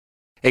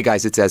Hey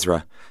guys, it's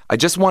Ezra. I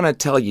just want to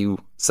tell you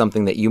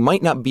something that you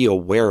might not be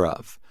aware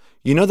of.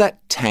 You know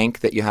that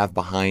tank that you have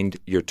behind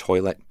your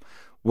toilet?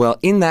 Well,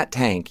 in that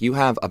tank, you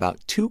have about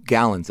 2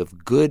 gallons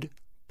of good,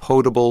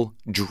 potable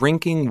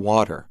drinking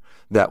water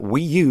that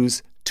we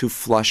use to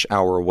flush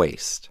our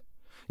waste.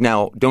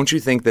 Now, don't you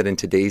think that in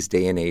today's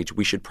day and age,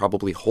 we should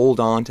probably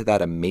hold on to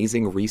that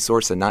amazing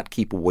resource and not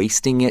keep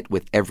wasting it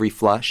with every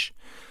flush?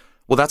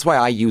 Well, that's why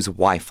I use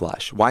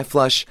Y-Flush.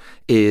 Y-Flush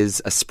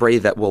is a spray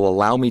that will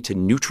allow me to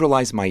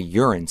neutralize my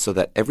urine so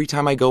that every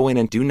time I go in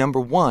and do number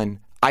 1,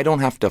 I don't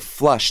have to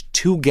flush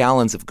 2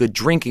 gallons of good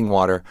drinking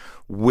water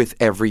with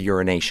every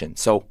urination.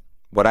 So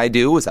what I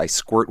do is I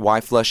squirt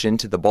Y-Flush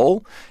into the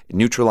bowl, it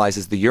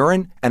neutralizes the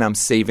urine, and I'm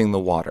saving the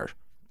water.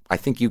 I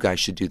think you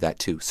guys should do that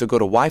too. So go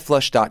to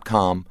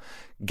yflush.com,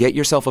 get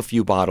yourself a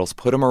few bottles,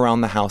 put them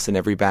around the house in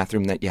every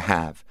bathroom that you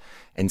have,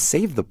 and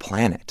save the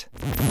planet.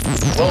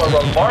 Well,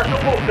 a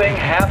remarkable thing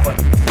happened.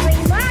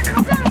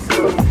 Remarkable.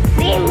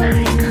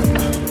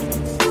 Remarkable.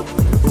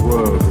 The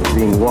world is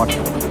being watched.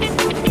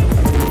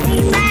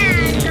 Remarkable.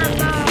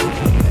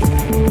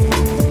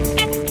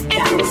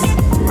 That's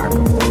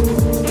remarkable.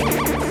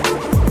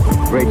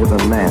 Greater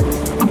than man.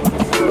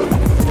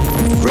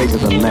 Greater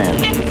than man.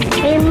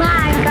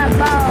 Remarkable.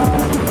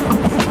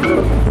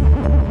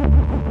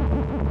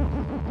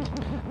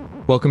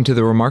 Welcome to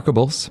The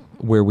Remarkables,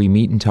 where we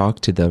meet and talk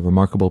to the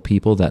remarkable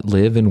people that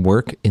live and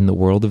work in the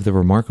world of the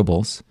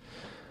Remarkables.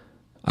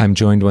 I'm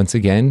joined once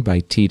again by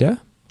Tita.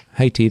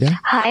 Hi, Tita.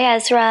 Hi,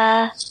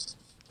 Ezra.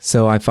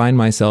 So I find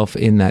myself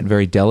in that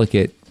very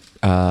delicate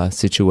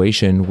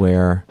situation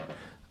where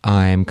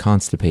I'm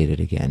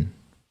constipated again.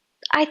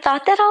 I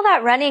thought that all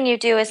that running you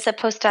do is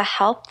supposed to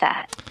help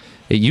that.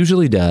 It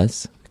usually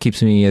does.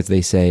 Keeps me, as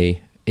they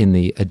say, in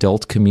the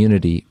adult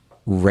community,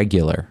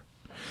 regular.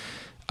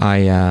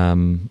 I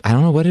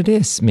don't know what it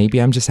is. Maybe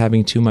I'm just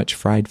having too much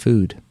fried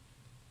food.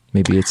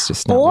 Maybe it's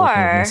just not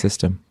working with my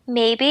system.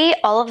 Maybe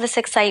all of this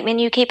excitement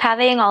you keep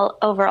having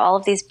over all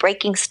of these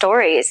breaking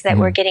stories that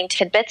we're getting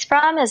tidbits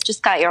from has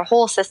just got your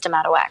whole system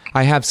out of whack.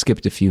 I have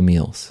skipped a few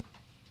meals.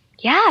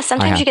 Yeah,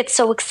 sometimes you get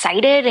so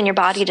excited and your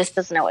body just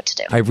doesn't know what to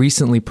do. I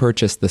recently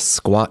purchased the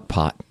Squat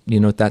Pot. You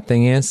know what that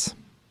thing is?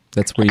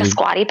 That's where Like a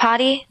squatty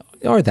potty?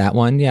 Or that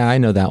one. Yeah, I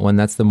know that one.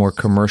 That's the more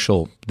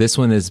commercial. This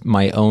one is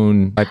my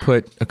own. I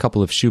put a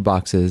couple of shoe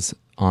boxes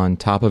on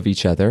top of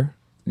each other,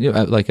 you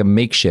know, like a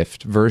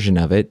makeshift version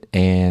of it.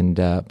 And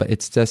but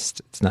it's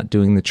not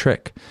doing the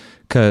trick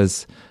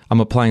because I'm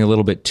applying a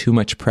little bit too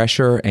much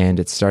pressure and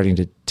it's starting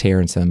to tear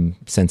in some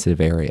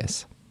sensitive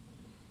areas.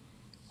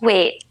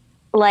 Wait,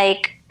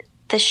 like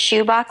the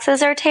shoe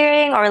boxes are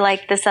tearing or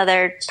like this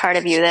other part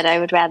of you that I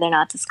would rather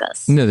not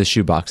discuss? No, the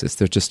shoe boxes.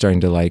 They're just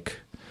starting to like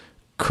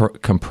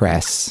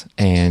compress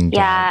and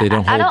they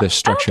don't hold the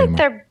structure anymore.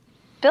 I don't think they're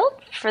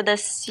built for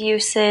this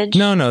usage.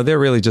 No, they're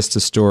really just to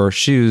store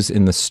shoes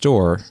in the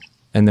store.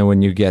 And then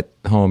when you get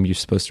home, you're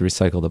supposed to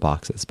recycle the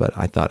boxes. But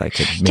I thought I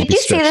could maybe Did you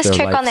see this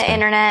trick on the lifespan.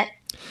 internet?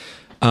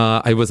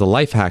 It was a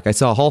life hack. I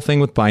saw a whole thing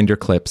with binder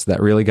clips that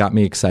really got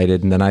me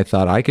excited. And then I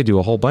thought I could do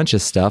a whole bunch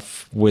of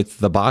stuff with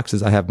the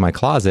boxes I have in my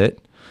closet.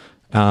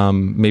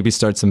 Maybe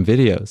start some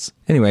videos.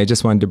 Anyway, I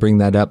just wanted to bring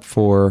that up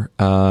for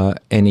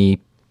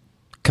any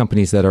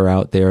companies that are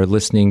out there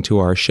listening to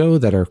our show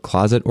that are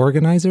closet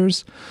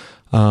organizers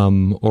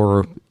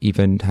or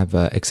even have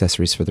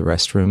accessories for the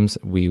restrooms.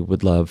 We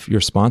would love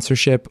your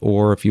sponsorship,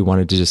 or if you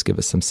wanted to just give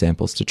us some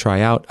samples to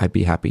try out, I'd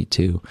be happy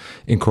to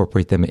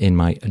incorporate them in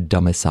my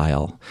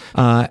domicile.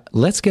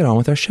 Let's get on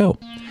with our show.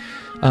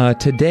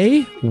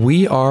 Today,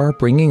 we are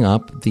bringing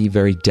up the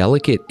very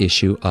delicate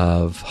issue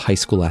of high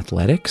school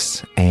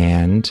athletics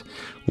and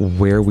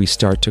where we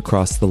start to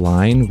cross the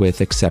line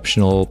with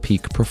exceptional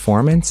peak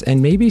performance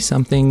and maybe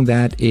something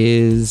that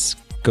is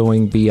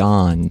going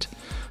beyond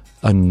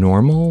a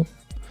normal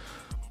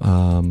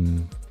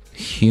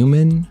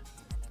human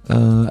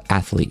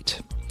athlete.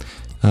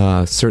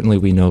 Certainly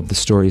we know the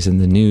stories in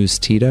the news,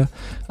 Tita,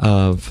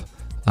 of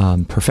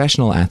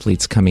professional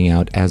athletes coming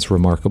out as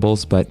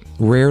remarkables, but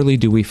rarely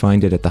do we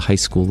find it at the high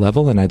school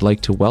level. And I'd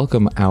like to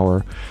welcome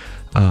our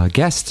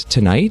guest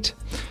tonight,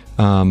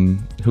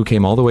 who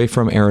came all the way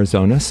from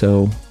Arizona.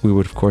 So we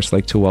would, of course,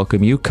 like to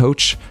welcome you,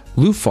 Coach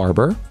Lou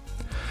Farber,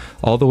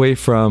 all the way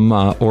from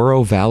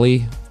Oro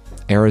Valley,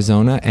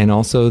 Arizona, and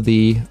also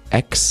the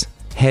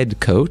ex-head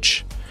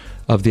coach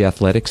of the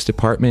athletics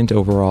department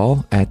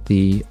overall at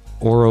the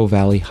Oro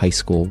Valley High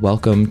School.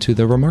 Welcome to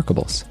the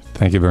Remarkables.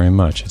 Thank you very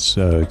much. It's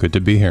good to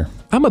be here.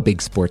 I'm a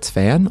big sports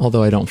fan,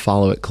 although I don't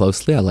follow it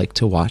closely. I like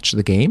to watch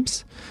the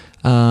games.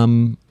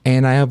 And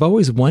I have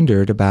always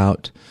wondered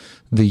about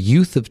the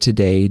youth of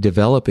today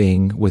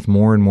developing with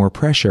more and more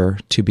pressure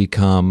to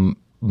become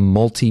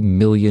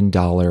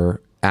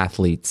multi-million-dollar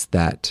athletes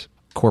that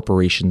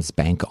corporations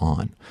bank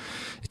on.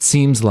 It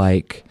seems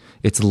like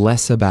it's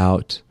less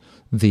about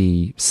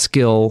the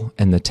skill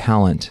and the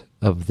talent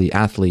of the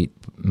athlete,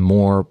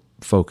 more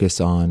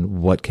focus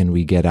on what can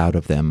we get out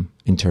of them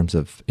in terms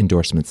of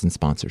endorsements and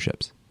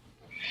sponsorships.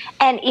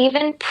 And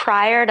even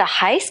prior to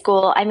high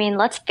school, I mean,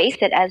 let's face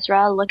it,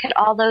 Ezra, look at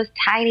all those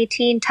tiny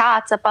teen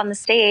tots up on the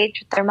stage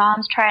with their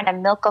moms trying to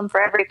milk them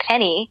for every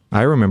penny.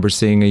 I remember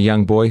seeing a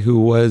young boy who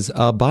was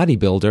a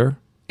bodybuilder,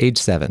 age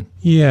 7.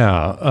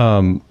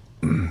 Yeah.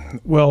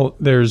 Well,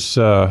 there's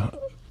a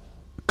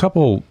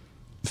couple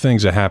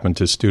things that happen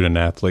to student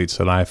athletes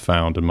that I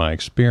found in my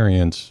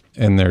experience,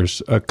 and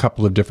there's a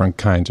couple of different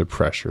kinds of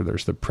pressure.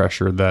 There's the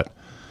pressure that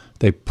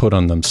they put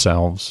on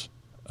themselves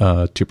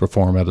to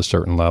perform at a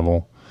certain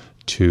level,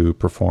 to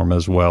perform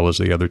as well as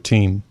the other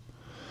team.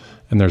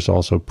 And there's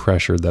also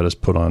pressure that is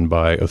put on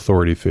by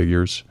authority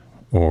figures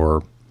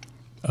or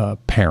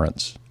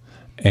parents.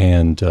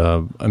 And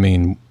I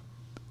mean,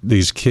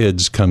 these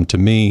kids come to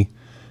me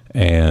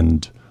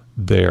and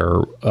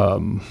they're,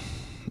 I'm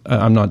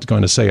not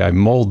going to say I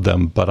mold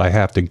them, but I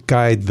have to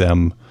guide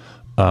them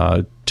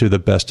to the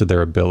best of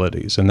their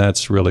abilities. And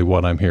that's really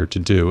what I'm here to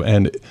do.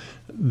 And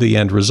the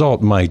end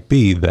result might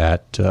be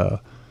that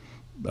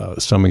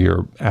some of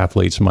your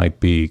athletes might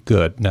be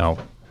good. Now,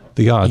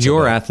 the odds.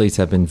 Your athletes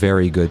have been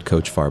very good,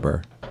 Coach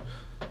Farber.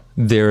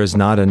 There is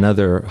not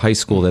another high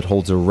school that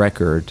holds a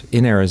record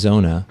in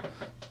Arizona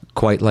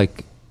quite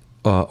like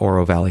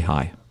Oro Valley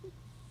High.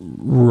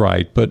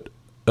 Right, but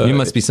you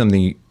must be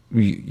something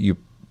you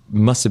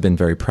must have been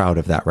very proud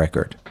of that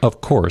record.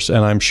 Of course, and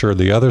I'm sure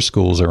the other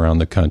schools around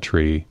the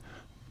country,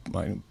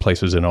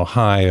 places in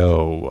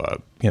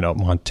Ohio,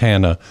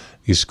 Montana,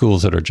 these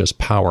schools that are just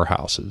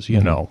powerhouses,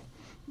 you know.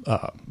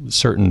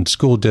 Certain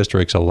school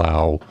districts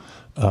allow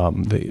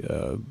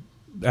the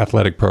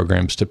athletic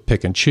programs to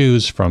pick and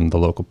choose from the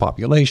local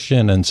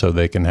population, and so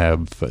they can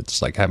have,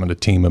 it's like having a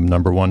team of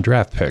number 1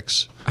 draft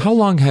picks. How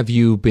long have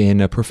you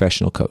been a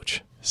professional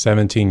coach?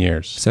 17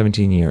 years.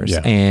 17 years. Yeah.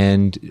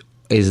 And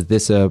is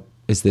this a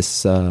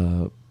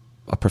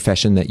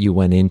profession that you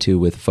went into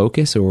with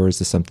focus, or is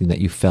this something that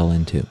you fell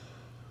into?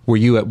 Were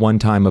you at one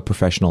time a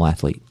professional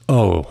athlete?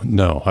 Oh,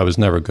 no. I was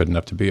never good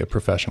enough to be a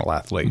professional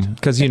athlete.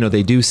 Because,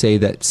 they do say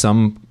that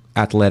some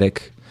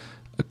athletic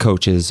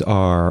coaches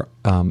are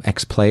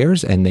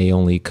ex-players and they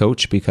only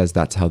coach because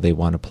that's how they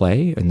want to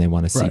play and they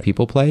want to see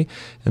people play.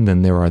 And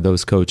then there are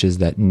those coaches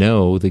that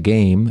know the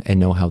game and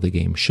know how the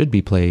game should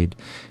be played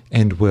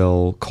and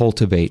will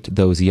cultivate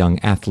those young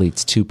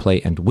athletes to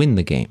play and win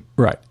the game.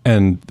 Right.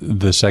 And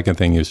the second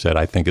thing you said,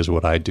 I think, is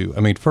what I do.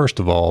 I mean, first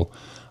of all,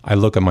 I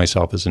look at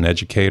myself as an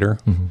educator.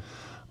 Mm-hmm.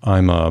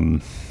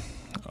 I'm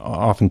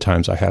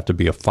oftentimes I have to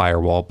be a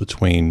firewall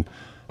between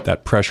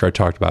that pressure I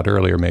talked about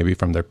earlier, maybe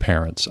from their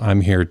parents. I'm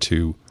here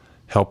to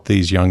help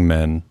these young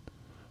men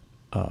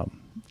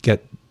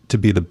get to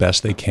be the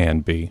best they can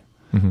be.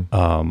 Mm-hmm.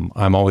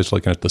 I'm always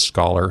looking at the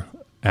scholar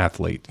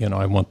athlete.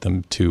 I want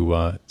them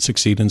to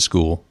succeed in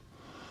school,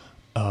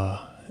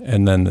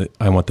 and then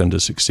I want them to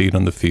succeed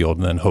on the field,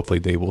 and then hopefully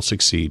they will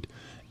succeed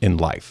in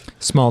life.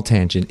 Small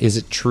tangent. Is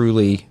it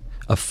truly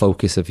a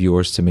focus of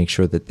yours to make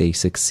sure that they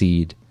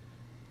succeed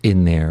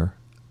in their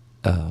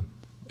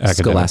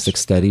scholastic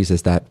studies?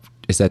 Is that,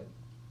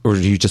 or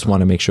do you just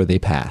want to make sure they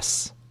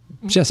pass?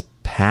 Just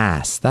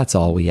pass. That's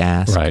all we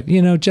ask. Right.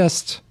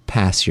 Just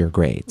pass your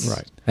grades.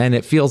 Right. And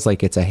it feels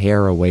like it's a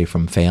hair away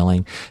from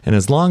failing. And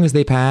as long as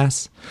they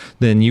pass,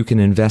 then you can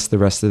invest the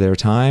rest of their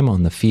time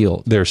on the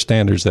field. There are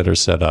standards that are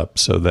set up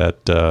so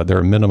that there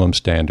are minimum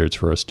standards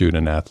for a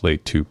student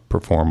athlete to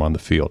perform on the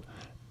field.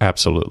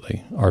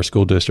 Absolutely. Our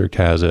school district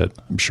has it.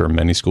 I'm sure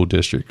many school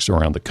districts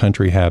around the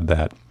country have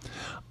that.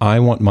 I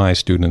want my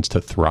students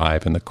to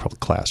thrive in the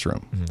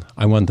classroom. Mm-hmm.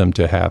 I want them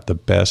to have to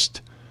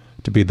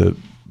be the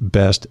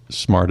best,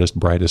 smartest,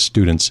 brightest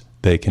students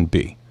they can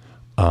be.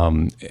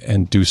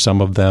 And do some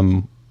of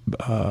them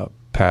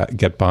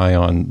get by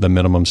on the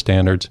minimum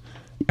standards?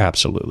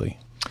 Absolutely.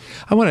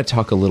 I want to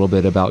talk a little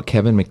bit about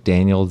Kevin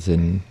McDaniels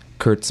and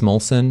Kurt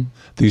Smolson.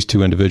 These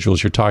two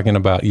individuals you're talking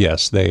about,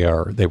 yes, they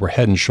were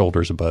head and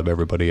shoulders above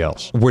everybody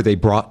else. Were they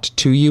brought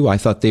to you? I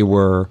thought they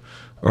were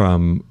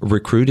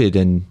recruited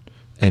and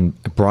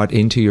brought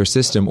into your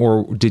system,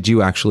 or did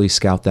you actually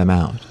scout them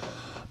out?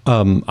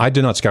 I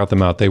did not scout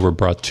them out. They were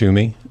brought to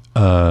me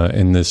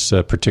in this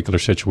particular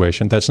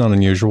situation. That's not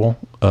unusual.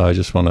 I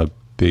just want to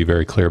be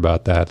very clear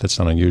about that. That's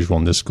not unusual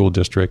in this school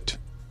district.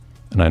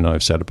 And I know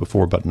I've said it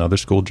before, but in other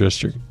school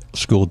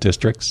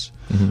districts.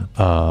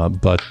 Mm-hmm.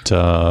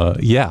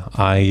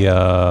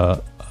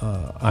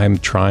 I'm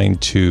trying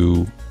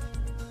to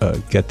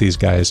get these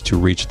guys to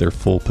reach their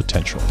full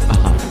potential.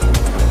 Uh-huh.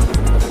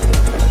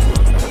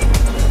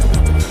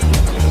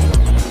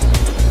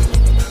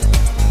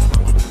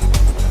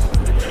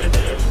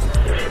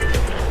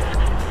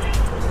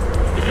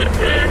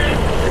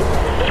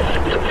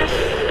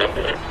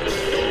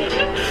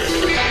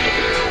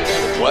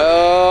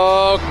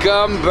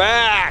 Welcome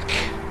back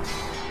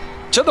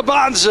to the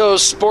Bonzo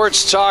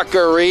Sports Talk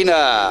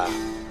Arena.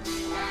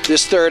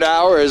 This third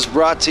hour is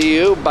brought to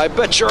you by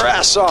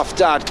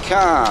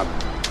BetYourAssOff.com.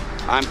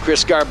 I'm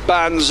Chris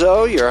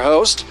Garbanzo, your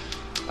host.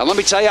 And let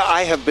me tell you,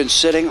 I have been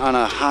sitting on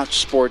a hot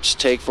sports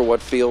take for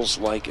what feels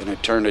like an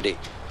eternity.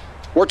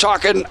 We're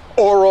talking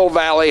Oro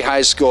Valley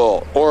High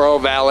School, Oro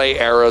Valley,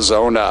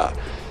 Arizona.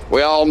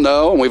 We all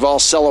know and we've all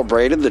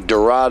celebrated the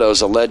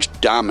Dorados'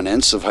 alleged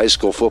dominance of high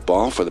school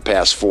football for the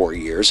past 4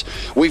 years.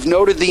 We've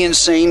noted the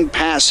insane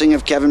passing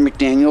of Kevin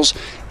McDaniels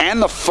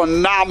and the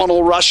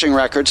phenomenal rushing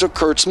records of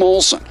Kurt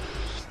Smolson.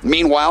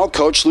 Meanwhile,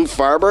 Coach Lou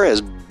Farber has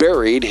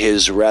buried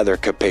his rather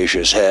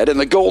capacious head in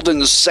the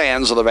golden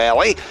sands of the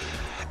valley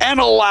and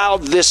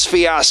allowed this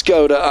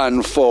fiasco to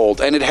unfold.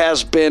 And it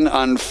has been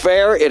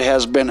unfair, it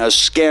has been a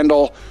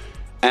scandal,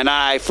 and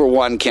I, for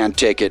one, can't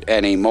take it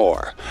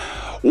anymore.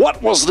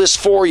 What was this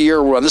 4-year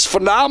run, this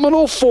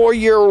phenomenal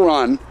 4-year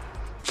run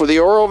for the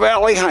Oro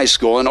Valley High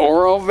School in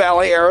Oro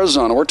Valley,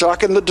 Arizona? We're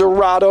talking the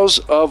Dorados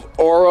of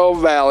Oro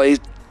Valley,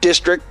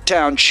 District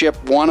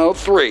Township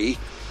 103.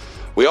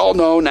 We all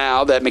know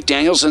now that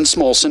McDaniels and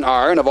Smolson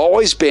are and have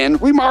always been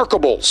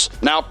remarkables.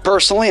 Now,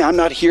 personally, I'm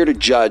not here to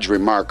judge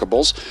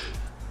remarkables.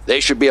 They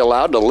should be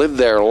allowed to live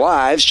their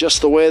lives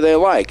just the way they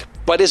like.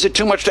 But is it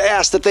too much to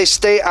ask that they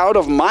stay out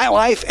of my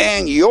life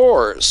and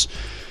yours?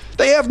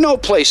 They have no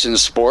place in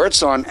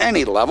sports on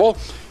any level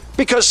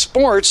because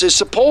sports is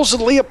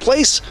supposedly a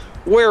place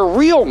where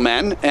real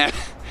men and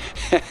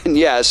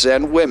yes,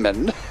 and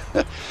women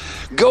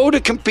go to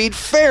compete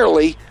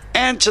fairly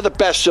and to the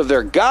best of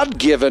their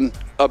God-given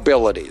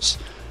abilities.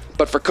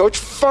 But for Coach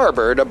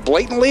Farber to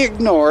blatantly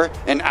ignore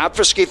and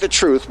obfuscate the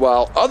truth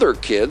while other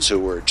kids who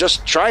were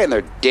just trying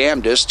their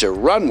damnedest to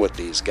run with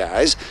these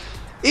guys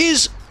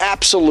is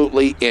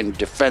absolutely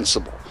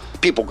indefensible.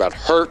 People got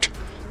hurt.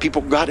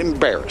 People got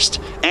embarrassed.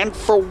 And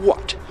for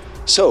what?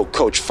 So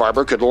Coach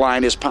Farber could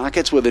line his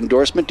pockets with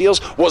endorsement deals?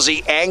 Was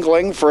he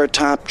angling for a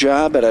top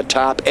job at a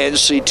top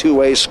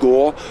NC2A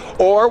school?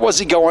 Or was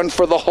he going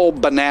for the whole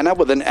banana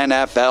with an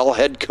NFL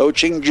head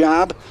coaching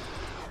job?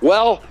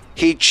 Well,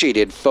 he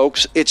cheated,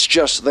 folks. It's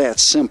just that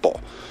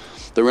simple.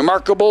 The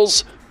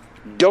Remarkables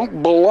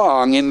don't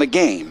belong in the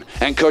game,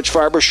 and Coach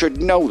Farber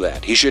should know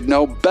that. He should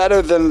know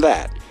better than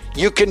that.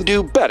 You can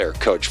do better,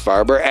 Coach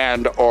Farber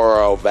and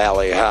Oro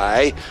Valley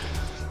High.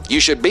 You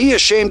should be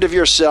ashamed of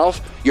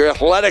yourself. Your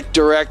athletic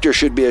director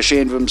should be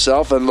ashamed of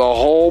himself, and the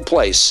whole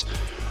place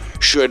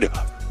should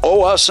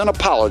owe us an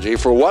apology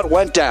for what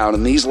went down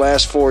in these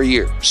last 4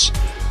 years.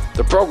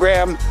 The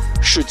program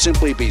should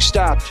simply be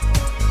stopped,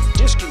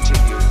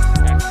 discontinued,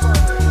 and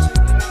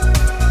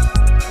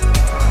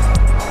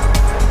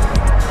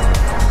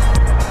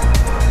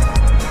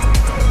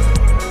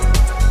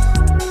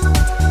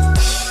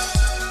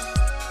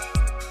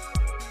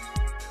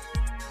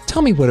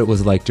Tell me what it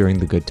was like during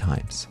the good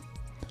times.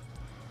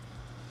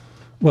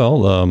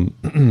 Well,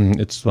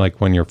 it's like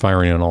when you're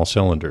firing on all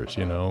cylinders,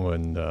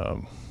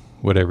 and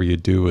whatever you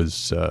do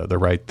is the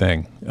right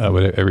thing.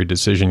 Every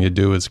decision you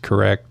do is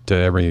correct.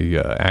 Every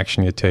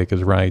action you take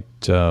is right.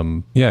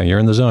 You're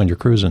in the zone. You're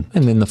cruising.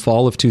 And in the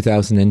fall of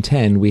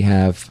 2010, we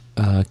have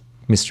Mr.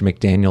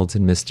 McDaniels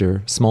and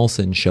Mr.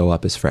 Smolson show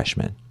up as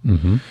freshmen.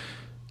 Mm-hmm.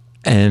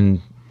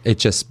 And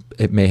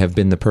it may have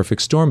been the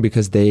perfect storm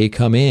because they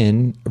come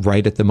in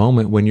right at the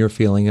moment when you're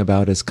feeling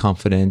about as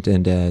confident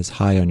and as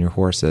high on your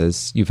horse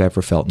as you've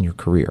ever felt in your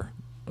career.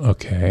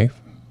 Okay.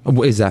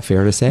 Is that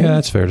fair to say? Yeah,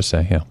 that's fair to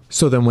say, yeah.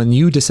 So then when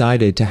you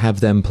decided to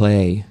have them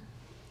play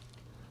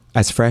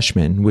as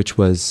freshmen, which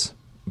was,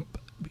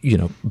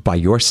 by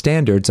your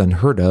standards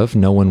unheard of,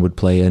 no one would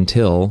play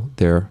until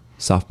their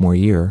sophomore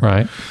year.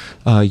 Right.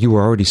 You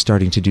were already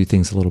starting to do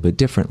things a little bit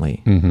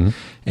differently. Mm-hmm.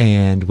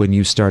 And when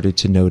you started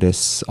to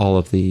notice all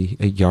of the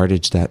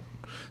yardage that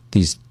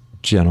these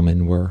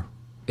gentlemen were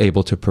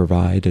able to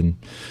provide and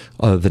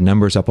the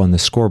numbers up on the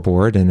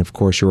scoreboard and, of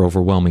course, your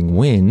overwhelming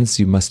wins,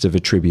 you must have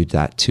attributed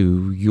that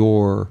to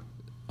your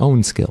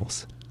own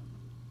skills.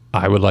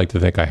 I would like to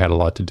think I had a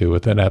lot to do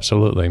with it,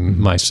 absolutely. Mm-hmm.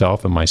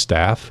 Myself and my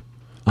staff.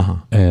 Uh-huh.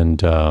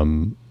 And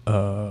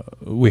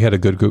we had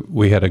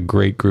a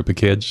great group of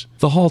kids.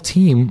 The whole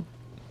team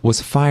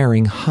was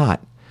firing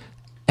hot,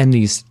 and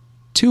these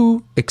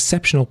two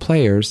exceptional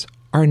players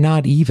are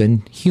not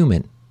even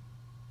human.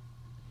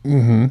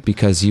 Mm-hmm.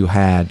 Because you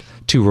had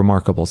two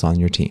Remarkables on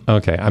your team.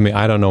 Okay,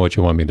 I don't know what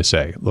you want me to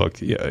say. Look,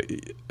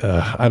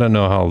 I don't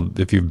know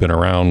if you've been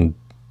around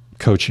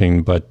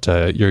coaching, but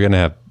you're going to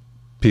have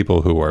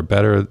people who are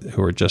better,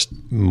 who are just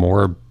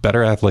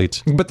better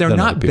athletes. But they're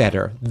not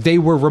better. They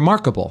were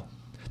remarkable.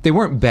 They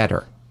weren't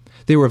better.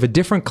 They were of a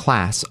different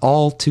class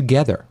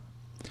altogether.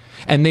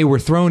 And they were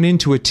thrown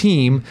into a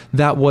team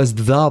that was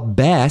the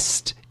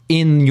best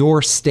in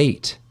your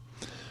state.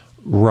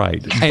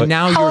 Right. And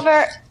now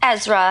However,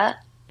 Ezra,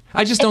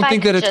 I just don't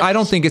think that I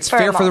don't think it's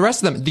fair for the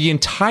rest of them. The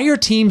entire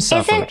team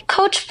suffered. Isn't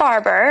Coach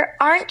Farber,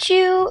 aren't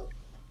you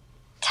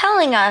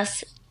telling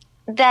us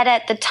that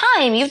at the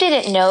time you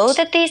didn't know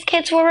that these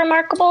kids were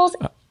Remarkables?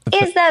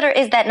 Is that or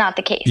is that not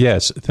the case?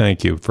 Yes,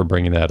 thank you for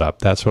bringing that up.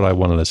 That's what I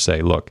wanted to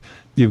say. Look,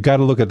 you've got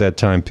to look at that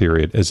time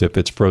period as if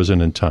it's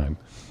frozen in time.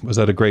 Was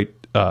that a great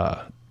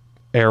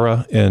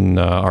era in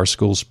our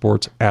school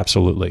sports?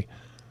 Absolutely.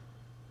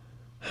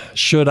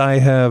 Should I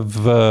have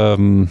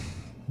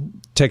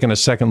taken a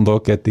second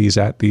look at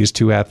these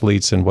two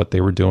athletes and what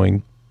they were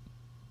doing?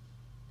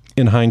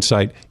 In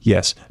hindsight,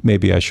 yes,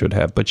 maybe I should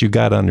have. But you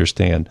got to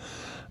understand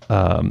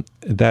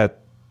that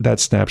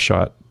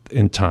snapshot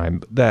in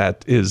time.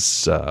 That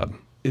is,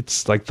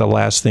 it's like the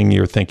last thing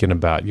you're thinking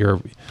about.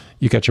 You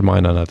got your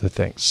mind on other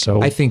things.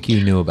 So I think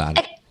you knew about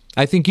it.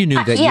 I think you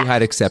knew that you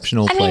had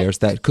exceptional players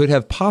that could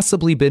have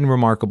possibly been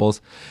remarkables.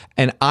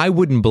 And I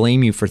wouldn't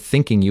blame you for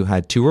thinking you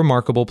had two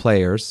remarkable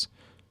players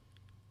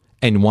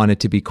and wanted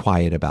to be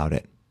quiet about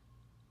it.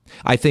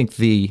 I think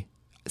the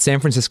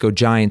San Francisco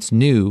Giants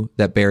knew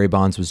that Barry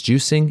Bonds was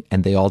juicing,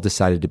 and they all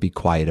decided to be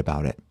quiet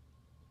about it.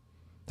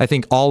 I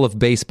think all of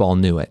baseball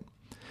knew it.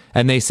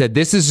 And they said,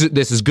 this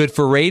is good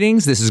for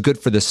ratings. This is good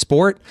for the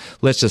sport.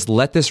 Let's just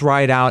let this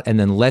ride out and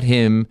then let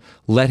him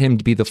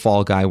be the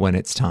fall guy when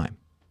it's time.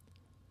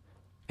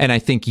 And I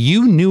think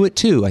you knew it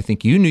too. I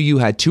think you knew you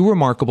had two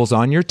remarkables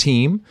on your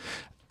team.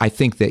 I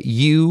think that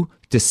you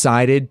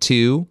decided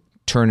to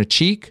turn a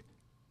cheek.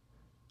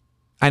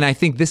 And I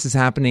think this is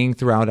happening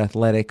throughout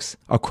athletics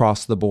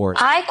across the board.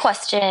 I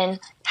question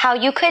how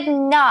you could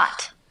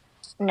not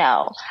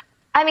know.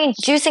 I mean,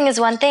 juicing is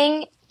one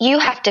thing. You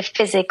have to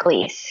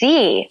physically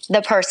see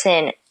the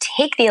person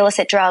take the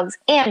illicit drugs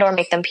and or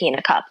make them pee in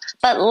a cup.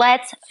 But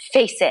let's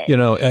face it.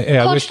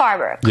 Coach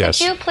Farber, yes.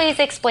 Could you please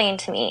explain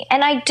to me?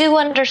 And I do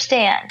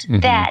understand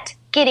that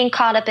getting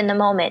caught up in the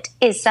moment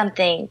is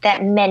something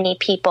that many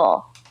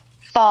people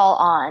fall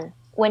on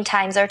when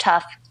times are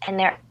tough and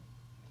they're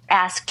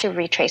asked to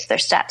retrace their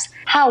steps.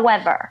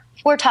 However,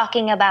 we're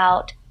talking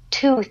about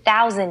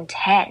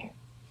 2010.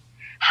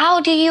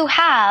 How do you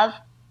have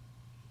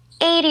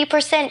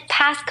 80%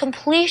 pass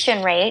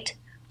completion rate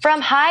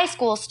from high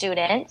school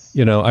students?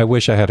 I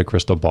wish I had a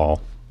crystal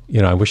ball.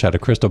 I wish I had a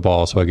crystal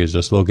ball so I could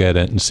just look at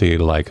it and see,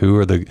 like, who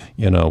are the,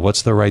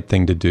 what's the right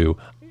thing to do.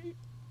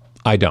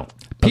 I don't.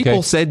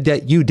 People said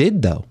that you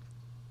did, though.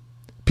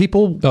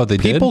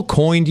 People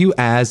coined you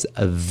as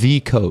the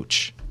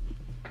coach.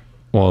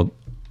 Well,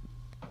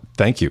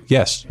 thank you.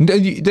 Yes.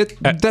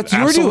 That's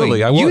your Absolutely,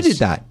 doing. I was. You did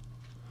that.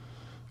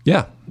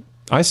 Yeah,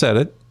 I said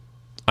it.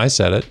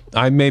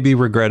 I maybe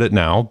regret it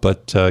now,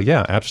 but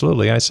yeah,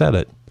 absolutely, I said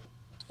it.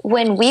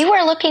 When we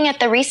were looking at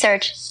the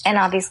research and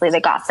obviously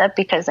the gossip,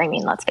 because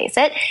let's face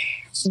it,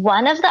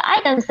 one of the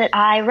items that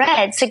I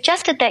read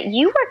suggested that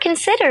you were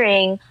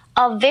considering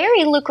a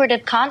very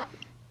lucrative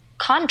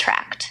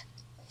contract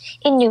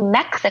in New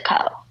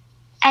Mexico.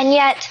 And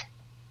yet,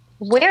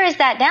 where is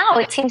that now?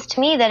 It seems to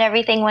me that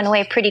everything went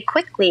away pretty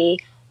quickly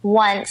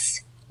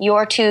once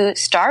your two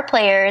star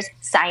players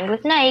signed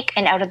with Nike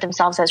and outed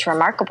themselves as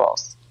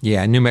remarkables.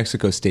 Yeah, New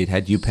Mexico State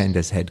had you penned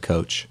as head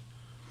coach.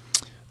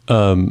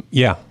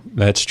 Yeah,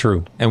 that's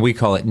true. And we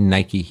call it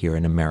Nike here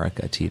in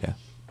America, Tita.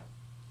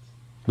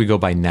 We go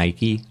by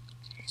Nike.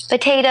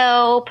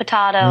 Potato.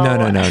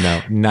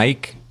 No.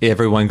 Nike,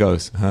 everyone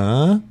goes,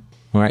 huh?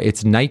 All right,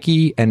 it's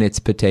Nike and it's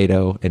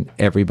potato, and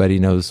everybody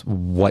knows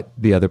what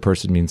the other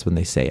person means when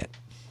they say it.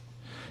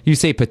 You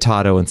say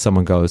potato and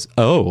someone goes,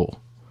 oh.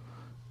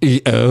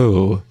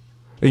 And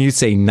you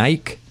say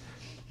Nike,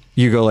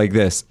 you go like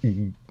this.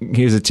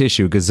 Here's a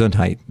tissue,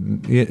 Gesundheit.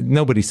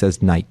 Nobody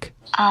says Nike.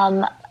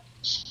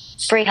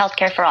 Free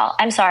healthcare for all.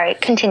 I'm sorry.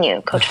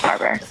 Continue, Coach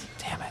Farber.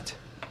 Damn it.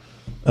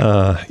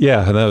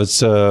 Yeah, that was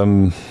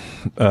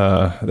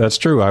that's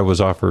true. I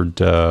was offered,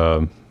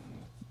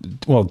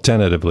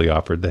 tentatively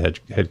offered the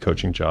head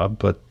coaching job,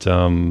 but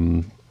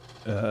it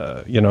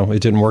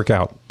didn't work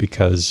out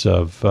because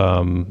of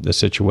the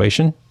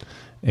situation,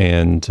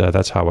 and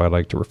that's how I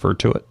like to refer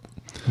to it.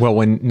 Well,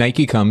 when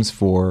Nike comes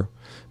for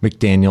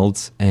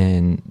McDaniels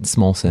and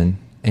Smolson,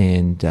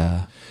 and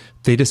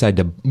they decide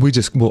to,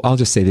 I'll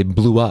just say they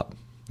blew up.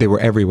 They were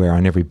everywhere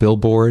on every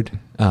billboard.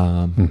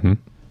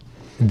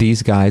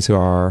 These guys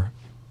were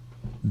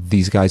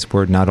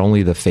not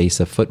only the face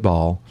of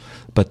football,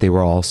 but they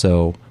were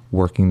also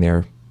working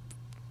their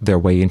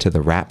way into the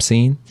rap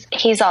scene.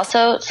 He's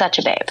also such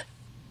a babe.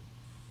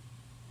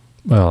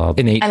 Well,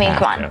 come on.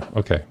 Yeah,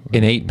 okay.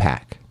 An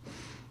 8-pack.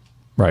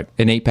 Right.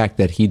 An 8-pack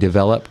that he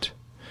developed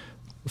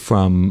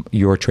from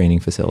your training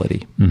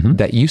facility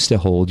that used to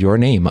hold your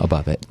name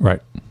above it.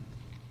 Right.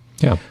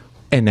 Yeah.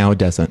 And now it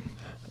doesn't.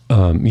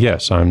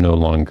 Yes, I'm no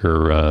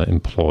longer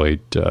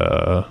employed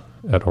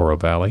at Oro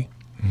Valley.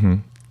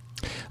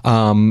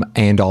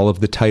 And all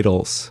of the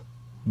titles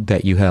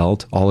that you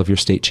held, all of your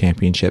state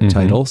championship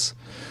titles,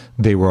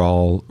 they were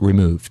all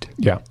removed.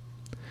 Yeah.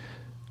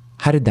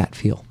 How did that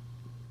feel?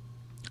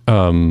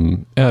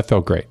 It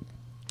felt great.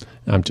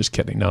 I'm just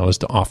kidding. No, it was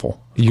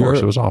awful. Of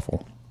course, it was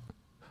awful.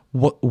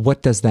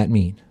 What does that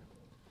mean?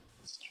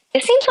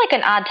 It seems like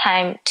an odd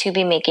time to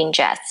be making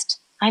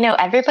jest. I know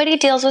everybody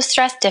deals with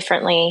stress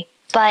differently,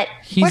 but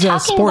we're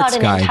talking about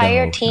an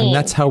entire team. And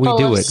that's how we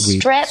do it. We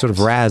stripped sort of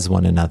razz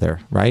one another,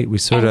 right? We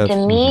sort of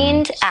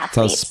demeaned That's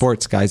how athletes.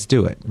 sports guys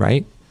do it,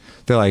 right?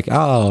 They're like,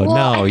 oh, Well,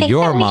 no, I think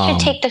your that mom. we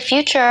should take the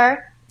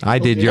future, I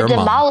did your the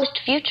mom.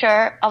 demolished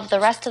future of the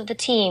rest of the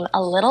team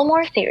a little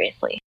more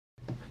seriously.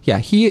 Yeah,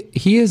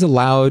 he is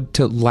allowed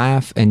to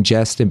laugh and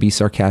jest and be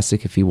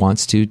sarcastic if he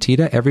wants to.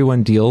 Tita,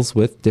 everyone deals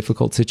with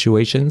difficult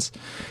situations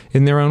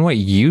in their own way.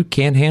 You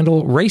can't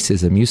handle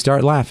racism. You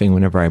start laughing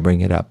whenever I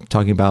bring it up.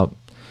 Talking about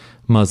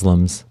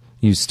Muslims,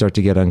 you start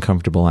to get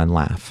uncomfortable and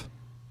laugh.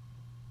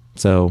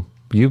 So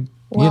you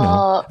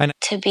Well, and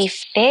to be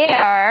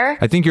fair,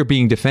 I think you're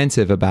being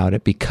defensive about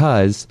it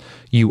because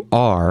you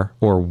are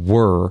or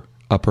were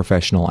a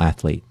professional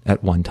athlete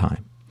at one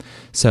time.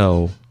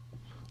 So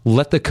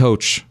let the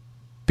coach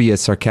be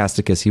as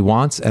sarcastic as he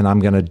wants, and I'm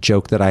going to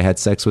joke that I had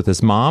sex with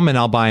his mom, and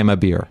I'll buy him a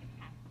beer.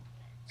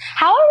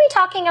 how are we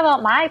talking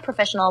about my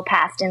professional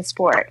past in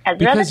sport? That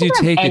Because doesn't you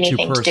have take it too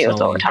anything to do with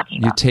what we're personally.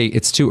 talking about.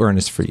 It's too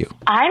earnest for you.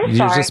 I'm You're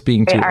sorry. just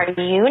being too. Are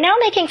you now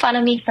making fun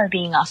of me for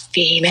being a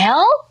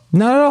female?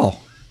 Not at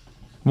all.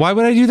 Why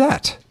would I do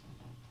that?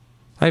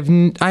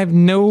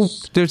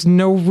 There's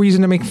no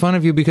reason to make fun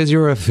of you because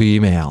you're a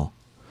female.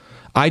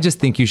 I just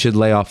think you should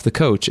lay off the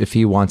coach if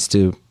he wants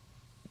to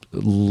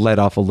let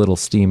off a little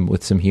steam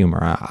with some humor.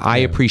 I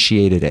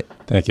appreciated it.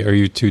 Thank you. Are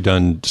you two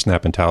done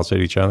snapping towels at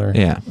each other?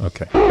 Yeah.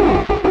 Okay.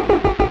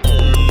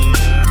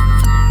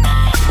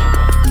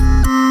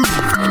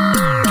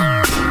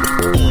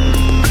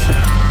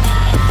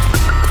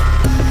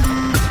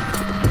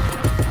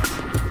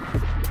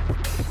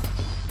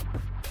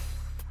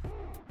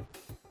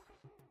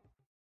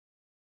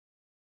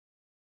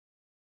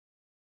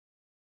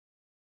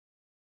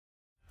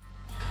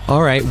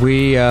 All right,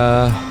 we're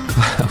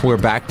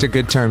back to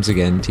good terms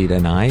again, Tita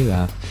and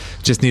I.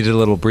 Just needed a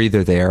little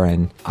breather there,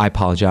 and I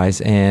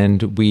apologize.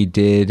 And we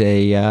did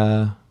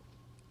a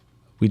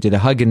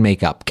hug and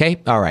make up.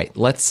 Okay, all right.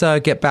 Let's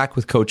get back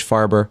with Coach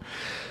Farber.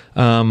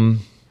 I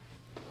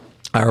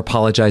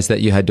apologize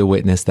that you had to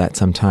witness that.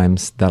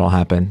 Sometimes that'll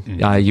happen.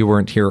 You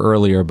weren't here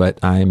earlier,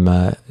 but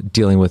I'm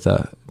dealing with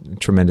a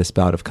tremendous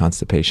bout of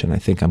constipation. I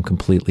think I'm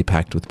completely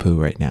packed with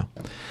poo right now.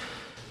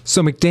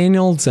 So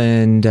McDaniels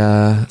and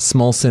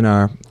Smolson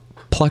are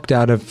plucked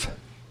out of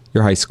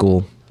your high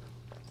school,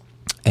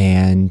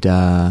 and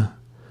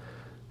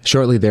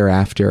shortly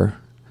thereafter,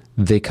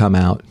 they come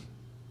out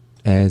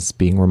as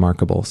being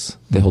Remarkables.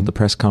 They hold the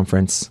press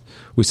conference.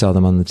 We saw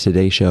them on the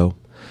Today Show,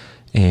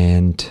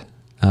 and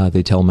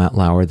they tell Matt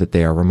Lauer that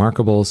they are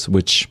Remarkables,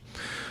 which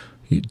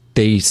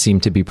they seem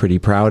to be pretty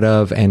proud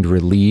of and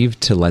relieved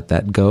to let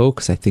that go,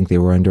 because I think they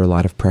were under a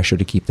lot of pressure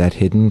to keep that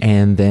hidden.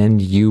 And then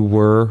you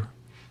were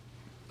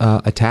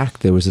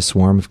attacked. There was a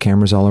swarm of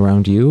cameras all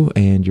around you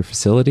and your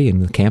facility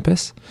and the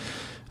campus.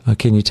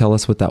 Can you tell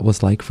us what that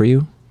was like for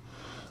you?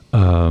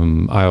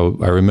 I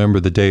remember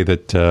the day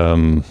that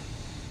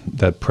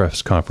that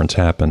press conference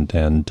happened,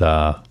 and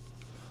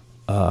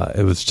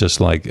it was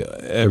just like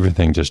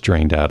everything just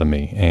drained out of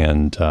me,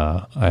 and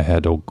I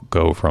had to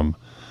go to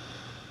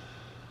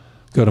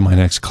my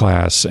next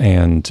class,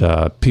 and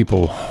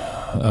people,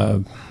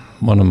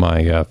 one of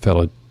my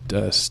fellow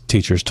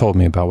teachers told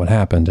me about what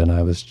happened, and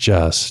I was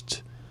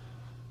just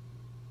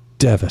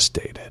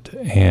devastated,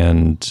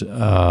 and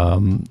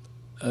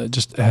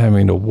just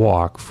having to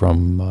walk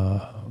from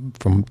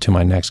to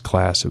my next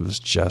class, it was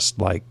just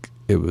like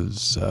it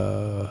was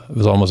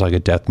almost like a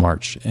death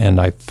march,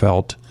 and I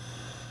felt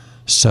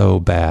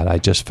so bad. I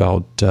just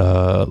felt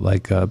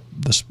like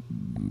the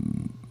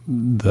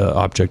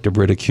object of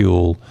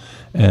ridicule,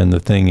 and the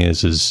thing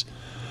is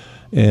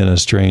in a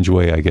strange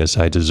way, I guess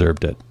I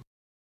deserved it.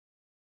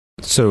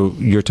 So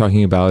you're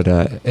talking about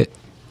an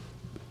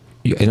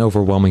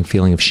overwhelming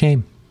feeling of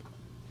shame.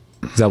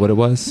 Is that what it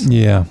was?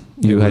 Yeah.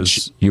 You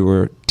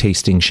were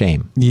tasting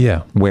shame.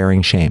 Yeah.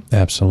 Wearing shame.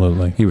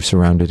 Absolutely. You were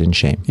surrounded in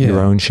shame. Yeah.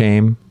 Your own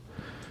shame,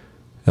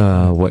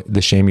 what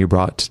the shame you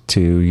brought to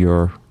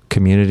your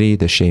community,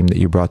 the shame that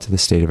you brought to the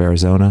state of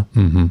Arizona.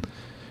 Mm-hmm.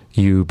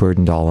 You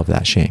burdened all of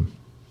that shame.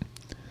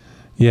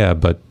 Yeah,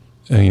 but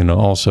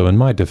also in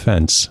my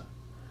defense,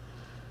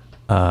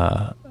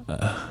 I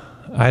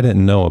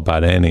didn't know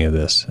about any of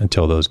this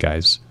until those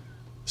guys,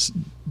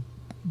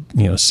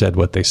 said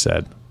what they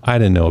said. I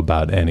didn't know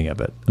about any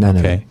of it. None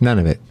of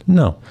it.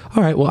 No.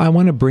 All right. Well, I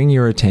want to bring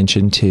your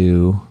attention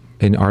to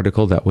an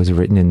article that was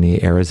written in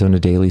the Arizona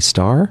Daily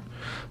Star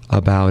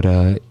about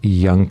a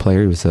young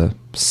player. He was a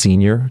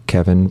senior,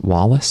 Kevin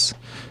Wallace.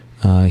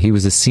 He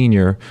was a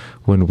senior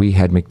when we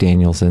had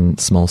McDaniels and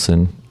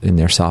Smolson in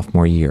their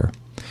sophomore year.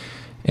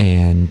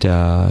 And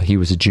he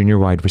was a junior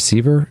wide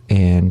receiver,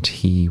 and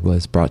he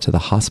was brought to the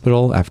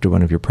hospital after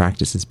one of your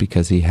practices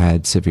because he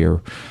had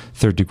severe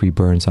third-degree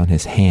burns on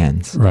his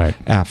hands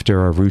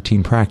after a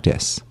routine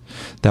practice.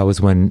 That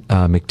was when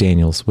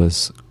McDaniels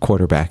was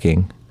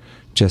quarterbacking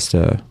just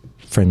a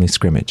friendly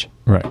scrimmage.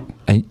 Right.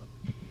 And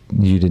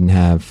you didn't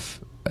have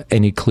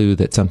any clue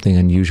that something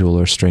unusual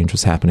or strange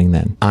was happening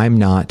then. I'm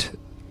not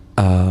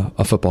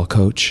a football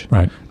coach.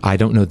 Right. I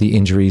don't know the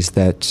injuries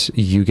that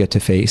you get to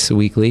face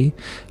weekly.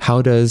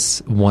 How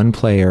does one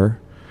player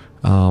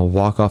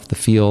walk off the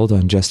field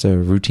on just a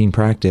routine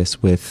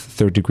practice with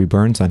third-degree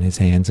burns on his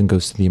hands and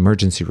goes to the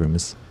emergency room?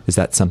 Is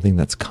that something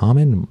that's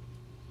common?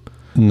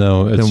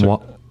 No,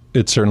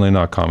 it's certainly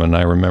not common.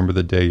 I remember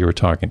the day you're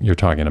talking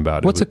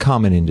about it. What's a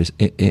common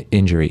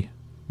injury?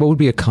 What would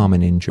be a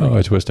common injury? Oh,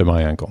 I twisted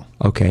my ankle.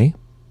 Okay.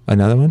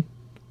 Another one?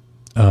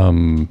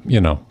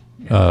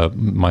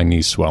 My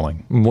knee's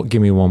swelling.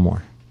 Give me one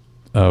more.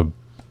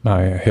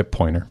 My hip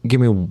pointer. Give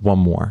me one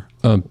more.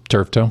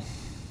 Turf toe.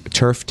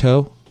 Turf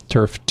toe?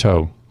 Turf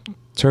toe.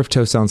 Turf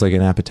toe sounds like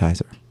an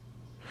appetizer.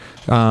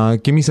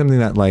 Give me something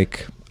that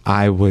like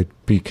I would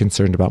be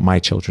concerned about my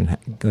children,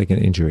 like an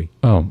injury.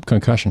 Oh,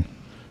 concussion.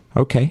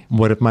 Okay.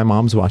 What if my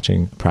mom's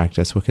watching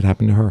practice? What could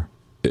happen to her?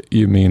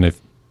 You mean if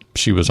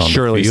she was on the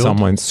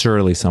field?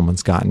 Surely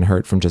someone's gotten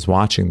hurt from just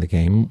watching the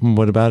game.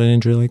 What about an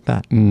injury like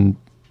that?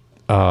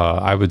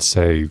 I would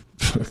say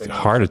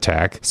heart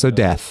attack. So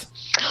death.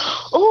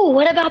 Ooh,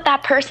 what about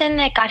that person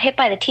that got hit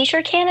by the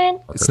t-shirt cannon?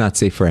 It's not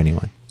safe for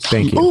anyone.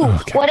 Thank you. Ooh,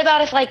 what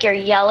about if like you're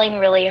yelling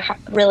really,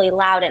 really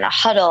loud in a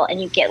huddle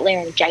and you get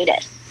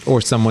laryngitis?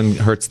 Or someone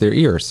hurts their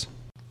ears.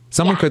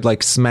 Someone could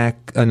like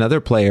smack another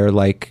player,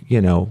 like,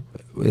 you know,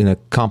 in a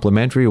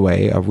complimentary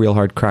way, a real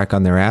hard crack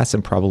on their ass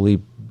and probably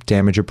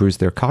damage or bruise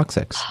their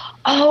coccyx.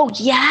 Oh,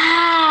 yeah.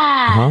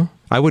 Huh?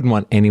 I wouldn't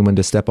want anyone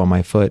to step on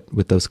my foot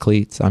with those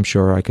cleats. I'm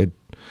sure I could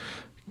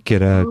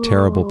get a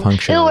terrible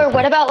puncture. Ooh, or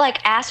what about like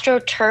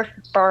AstroTurf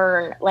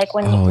burn? Like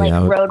when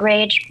road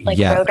rage, like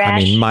road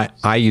rash? I mean,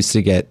 I used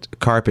to get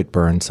carpet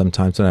burn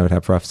sometimes when I would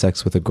have rough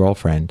sex with a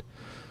girlfriend.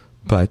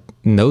 But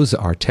those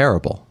are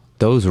terrible.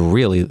 Those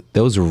really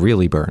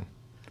burn.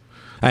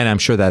 And I'm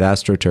sure that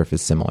AstroTurf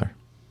is similar.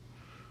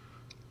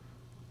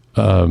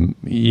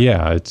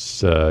 Yeah,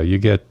 it's you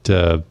get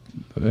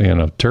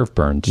turf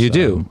burns. You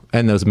do,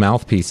 and those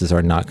mouthpieces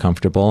are not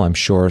comfortable. I'm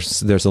sure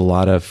there's a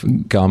lot of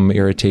gum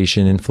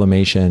irritation,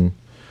 inflammation.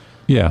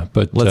 Yeah,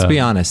 but let's be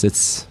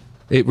honest,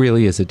 it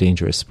really is a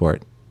dangerous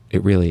sport.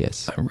 It really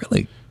is. I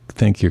really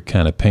think you're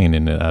kind of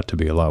painting it out to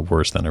be a lot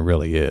worse than it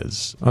really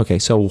is. Okay,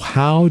 so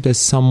how does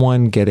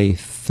someone get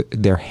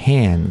their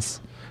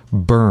hands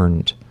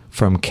burned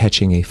from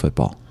catching a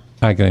football?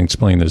 I can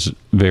explain this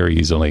very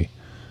easily.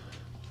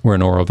 We're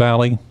in Oro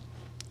Valley.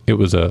 It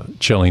was a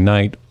chilly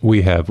night.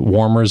 We have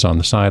warmers on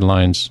the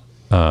sidelines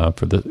for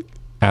the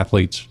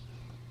athletes.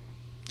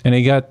 And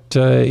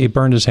he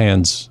burned his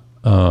hands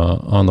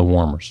on the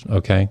warmers,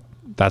 okay?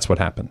 That's what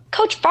happened.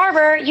 Coach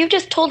Farber, you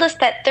just told us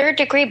that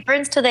third-degree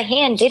burns to the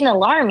hand didn't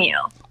alarm you.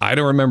 I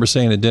don't remember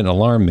saying it didn't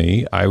alarm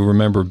me. I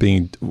remember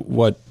being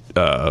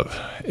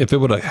if it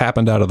would have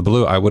happened out of the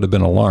blue, I would have been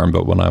alarmed.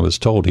 But when I was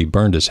told he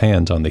burned his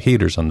hands on the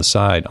heaters on the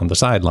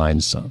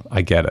sidelines,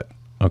 I get it,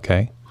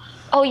 okay?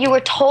 Oh, you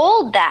were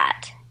told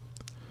that?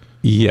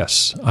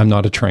 Yes. I'm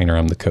not a trainer.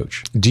 I'm the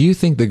coach. Do you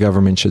think the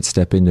government should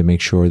step in to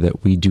make sure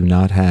that we do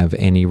not have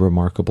any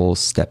remarkable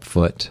step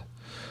foot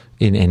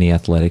in any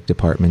athletic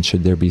department?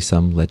 Should there be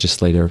some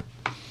legislative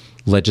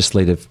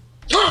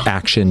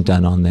action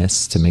done on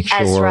this to make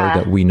sure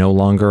that we no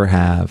longer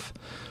have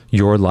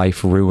your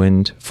life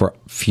ruined for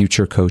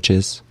future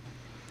coaches?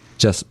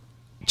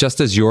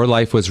 Just as your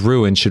life was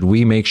ruined, should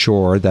we make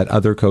sure that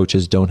other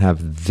coaches don't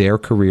have their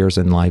careers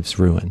and lives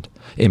ruined,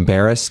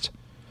 embarrassed,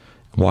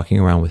 walking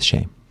around with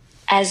shame?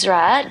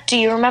 Ezra, do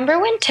you remember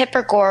when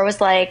Tipper Gore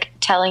was like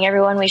telling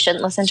everyone we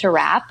shouldn't listen to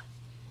rap?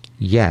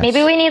 Yes.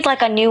 Maybe we need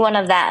like a new one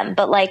of them,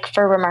 but like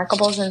for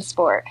remarkables in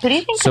sport. Who do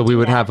you think? So we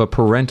would have a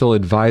parental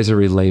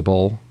advisory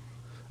label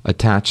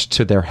attached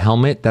to their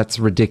helmet. That's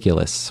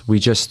ridiculous. We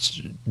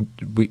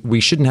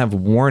shouldn't have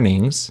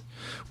warnings.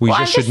 We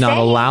just should not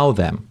allow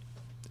them.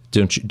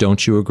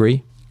 Don't you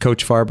agree,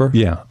 Coach Farber?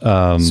 Yeah.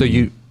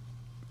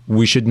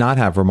 We should not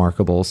have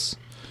remarkables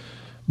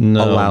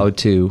allowed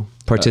to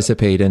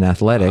participate in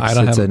athletics.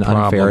 It's an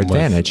unfair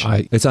advantage.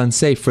 It's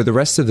unsafe for the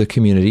rest of the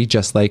community,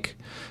 just like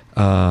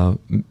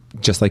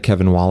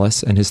Kevin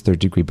Wallace and his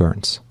third-degree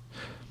burns.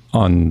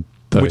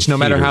 Which, no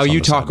matter how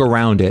you talk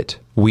around it,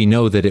 we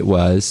know that it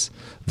was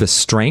the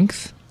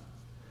strength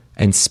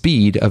and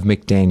speed of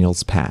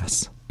McDaniel's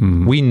pass.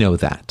 Mm-hmm. We know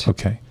that.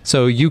 Okay.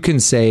 So you can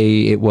say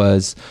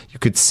you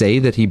could say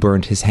that he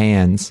burned his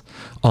hands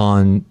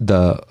on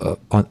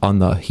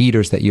the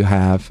heaters that you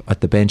have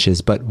at the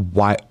benches, but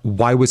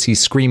why was he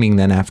screaming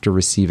then after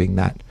receiving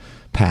that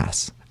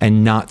pass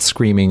and not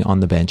screaming on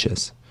the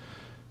benches?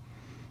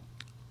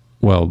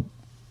 Well,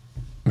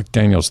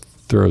 McDaniel's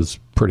throws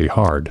pretty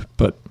hard,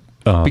 but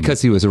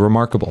because he was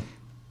remarkable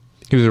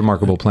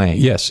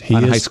playing. Yes, he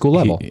on is, a high school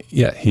level.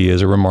 He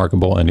is a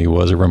remarkable, and he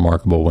was a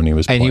remarkable when he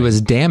was playing. And he was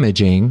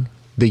damaging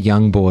the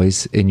young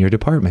boys in your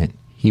department.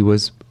 He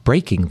was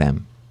breaking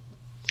them.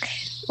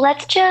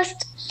 Let's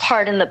just,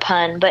 pardon the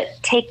pun, but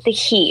take the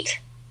heat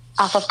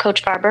off of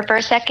Coach Farber for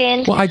a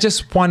second. Well,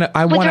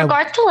 with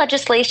regards to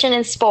legislation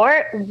in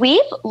sport, we've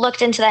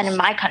looked into that in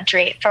my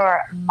country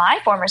for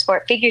my former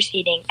sport, figure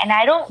skating. And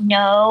I don't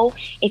know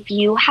if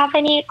you have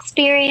any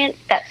experience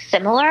that's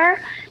similar,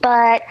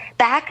 but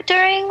back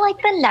during like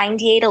the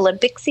 98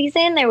 Olympic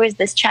season, there was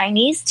this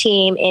Chinese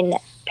team in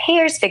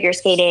pairs figure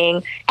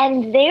skating,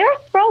 and their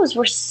throws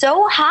were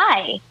so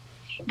high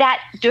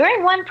that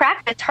during one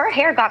practice, her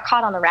hair got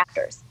caught on the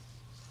rafters.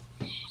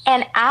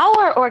 And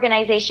our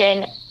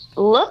organization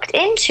looked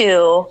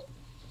into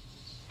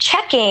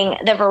checking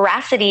the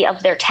veracity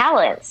of their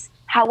talents.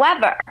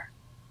 However,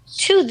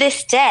 to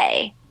this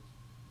day,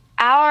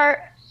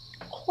 our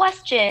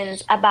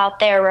questions about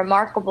their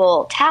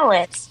remarkable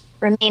talents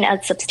remain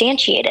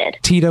unsubstantiated.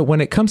 Tita,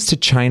 when it comes to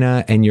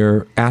China and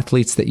your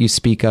athletes that you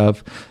speak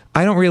of,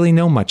 I don't really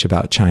know much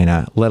about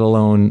China, let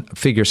alone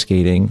figure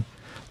skating.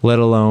 let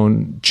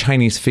alone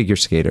Chinese figure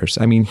skaters.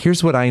 I mean,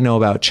 here's what I know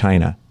about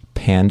China.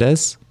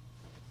 Pandas.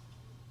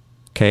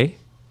 Okay.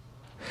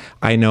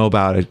 I know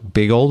about a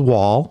big old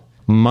wall,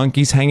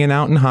 monkeys hanging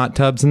out in hot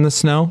tubs in the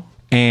snow,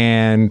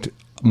 and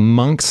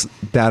monks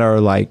that are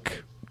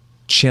like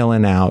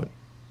chilling out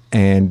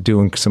and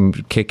doing some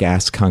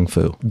kick-ass kung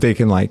fu. They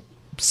can like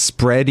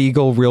spread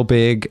eagle real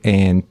big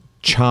and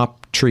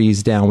chop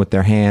trees down with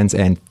their hands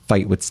and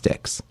fight with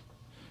sticks.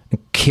 And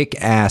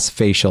kick-ass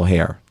facial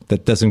hair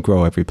that doesn't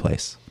grow every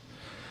place.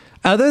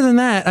 Other than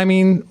that, I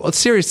mean, well,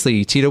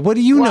 seriously, Tita, what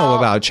do you know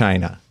about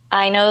China?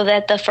 I know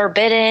that the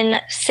Forbidden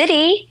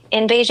City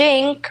in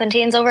Beijing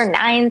contains over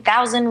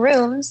 9,000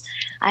 rooms.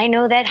 I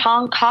know that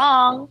Hong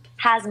Kong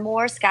has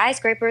more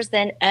skyscrapers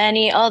than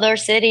any other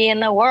city in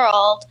the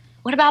world.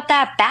 What about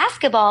that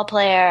basketball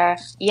player,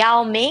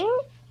 Yao Ming?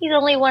 He's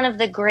only one of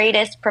the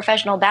greatest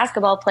professional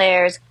basketball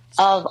players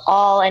of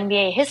all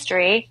NBA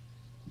history.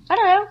 I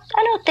don't know.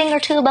 I know a thing or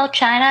two about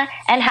China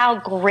and how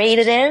great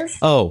it is.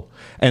 Oh,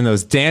 and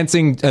those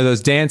dancing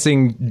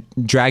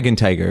dragon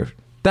tiger.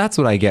 That's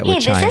what I get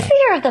with China. This is the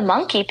year of the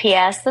monkey,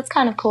 P.S. That's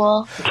kind of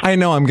cool. I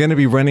know. I'm going to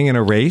be running in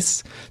a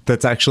race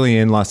that's actually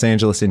in Los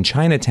Angeles in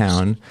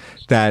Chinatown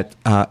that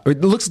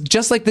it looks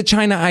just like the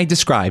China I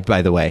described,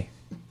 by the way.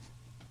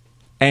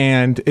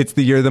 And it's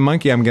the year of the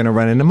monkey. I'm going to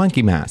run in a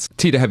monkey mask.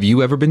 Tita, have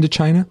you ever been to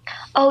China?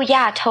 Oh,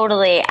 yeah,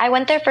 totally. I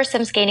went there for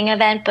some skating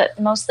event, but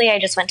mostly I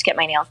just went to get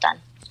my nails done.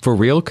 For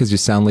real? Because you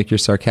sound like you're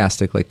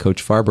sarcastic like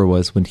Coach Farber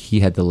was when he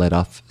had to let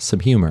off some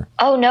humor.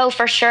 Oh, no,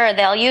 for sure.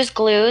 They'll use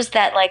glues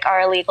that like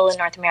are illegal in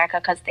North America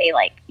because they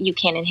you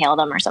can't inhale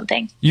them or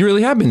something. You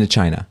really have been to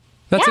China?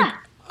 Yeah.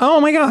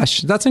 Oh, my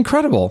gosh. That's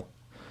incredible.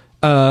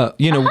 In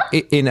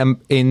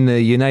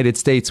the United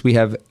States, we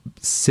have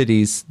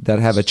cities that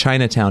have a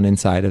Chinatown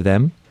inside of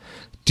them.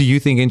 Do you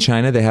think in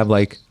China they have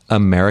like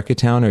America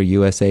Town or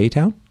USA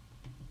Town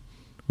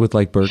with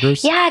like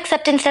burgers? Yeah,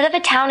 except instead of a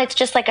town, it's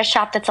just like a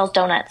shop that sells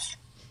donuts.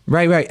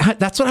 Right.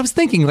 That's what I was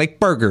thinking, like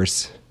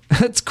burgers.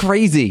 That's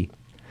crazy.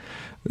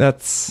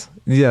 That's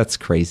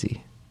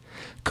crazy.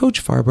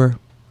 Coach Farber.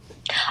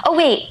 Oh,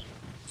 wait.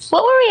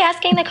 What were we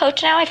asking the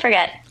coach now? I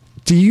forget.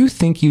 Do you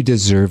think you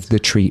deserve the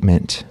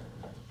treatment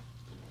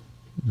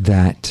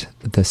that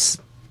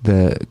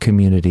the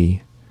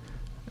community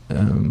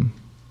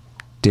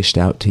dished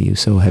out to you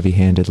so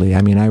heavy-handedly?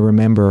 I mean,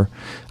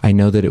 I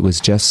know that it was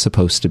just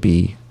supposed to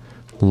be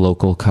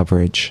local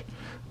coverage,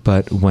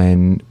 but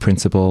when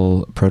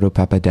Principal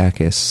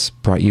Protopapadakis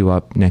brought you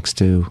up next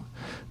to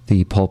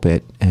the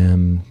pulpit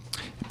and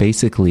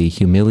basically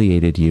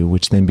humiliated you,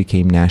 which then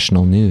became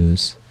national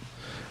news,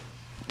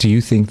 do you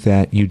think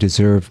that you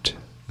deserved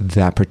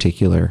that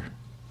particular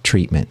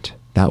treatment?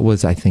 That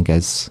was, I think,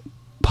 as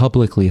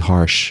publicly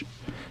harsh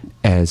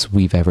as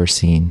we've ever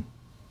seen.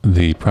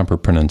 The proper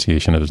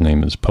pronunciation of his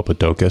name is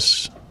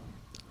Papadakis,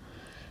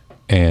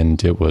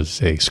 and it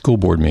was a school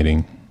board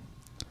meeting,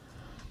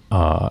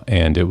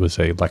 and it was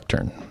a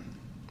lectern.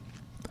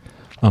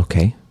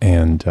 Okay.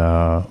 And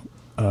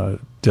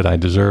did I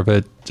deserve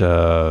it?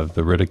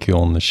 The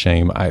ridicule and the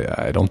shame?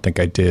 I don't think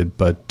I did,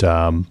 but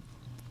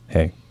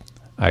hey,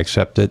 I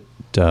accept it,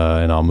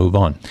 and I'll move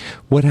on.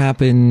 What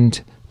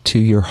happened to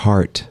your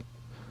heart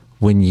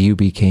when you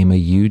became a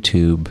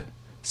YouTube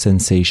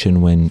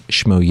sensation, when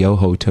Shmo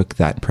Yoho took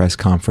that press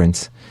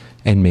conference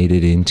and made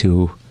it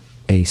into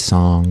a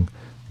song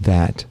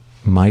that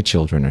my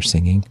children are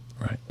singing?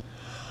 Right.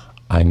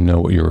 I know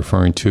what you're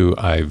referring to.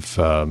 It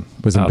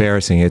was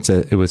embarrassing.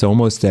 It was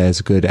almost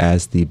as good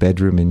as the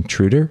Bedroom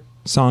Intruder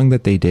song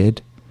that they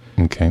did.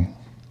 Okay.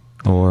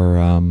 Or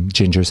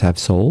Gingers Have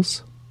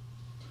Souls.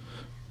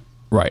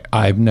 Right.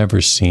 I've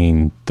never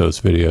seen those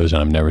videos,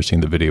 and I've never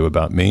seen the video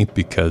about me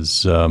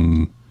because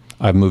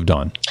I've moved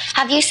on.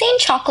 Have you seen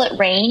Chocolate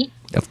Rain?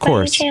 Of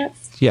course. By any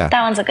chance? Yeah.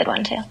 That one's a good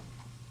one, too.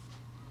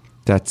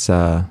 That's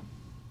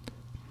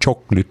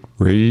Chocolate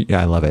Rain.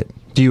 Yeah, I love it.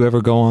 Do you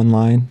ever go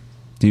online?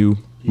 Do you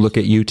look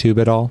at YouTube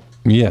at all?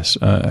 Yes,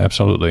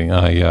 absolutely.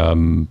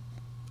 You're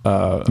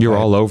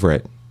all over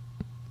it.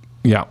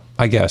 Yeah,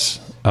 I guess.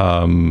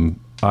 I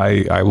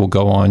will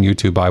go on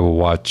YouTube. I will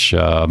watch,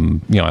 I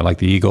like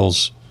the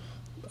Eagles.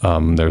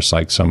 There's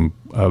like some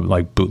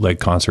like bootleg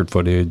concert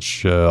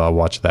footage. I'll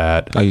watch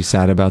that. Are you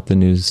sad about the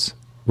news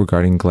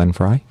regarding Glenn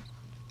Frey?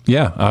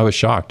 Yeah, I was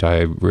shocked.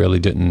 I really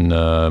didn't.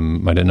 I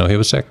didn't know he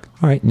was sick.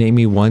 All right, name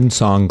me one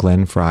song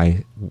Glenn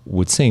Frey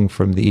would sing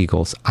from the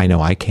Eagles. I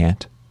know I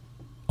can't.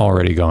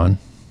 Already Gone.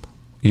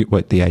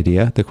 What, the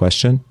idea? The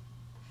question?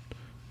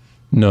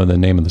 No, the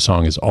name of the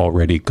song is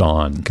Already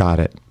Gone. Got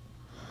it.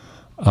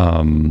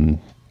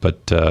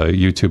 But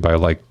YouTube, I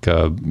like,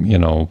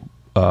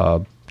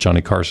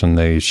 Johnny Carson.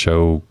 They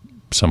show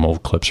some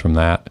old clips from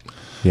that.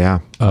 Yeah.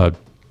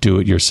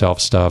 Do-it-yourself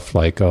stuff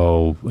like,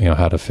 how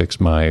to fix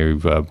my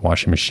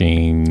washing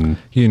machine.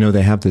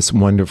 They have this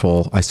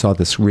wonderful, I saw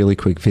this really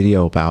quick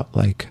video about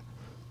like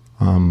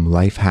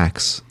life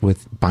hacks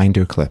with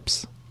binder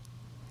clips.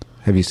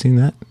 Have you seen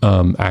that?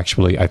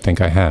 Actually, I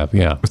think I have,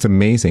 yeah. It's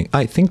amazing.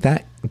 I think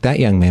that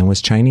young man was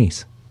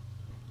Chinese.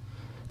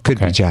 Could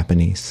be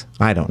Japanese.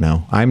 I don't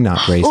know. I'm not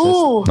racist.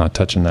 Ooh, Not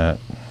touching that.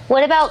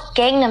 what about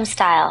Gangnam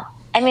Style?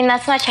 I mean,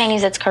 that's not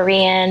Chinese, it's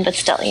Korean, but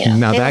still, you know.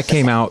 Now it that was the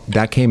came same. out.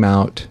 That came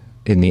out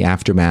in the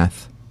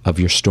aftermath of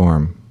your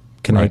storm.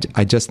 Can Right.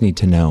 I just need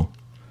to know.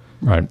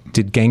 Right.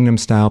 Did Gangnam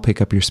Style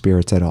pick up your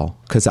spirits at all?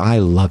 Because I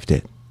loved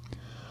it.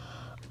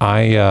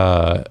 I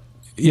saw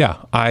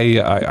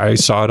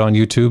it on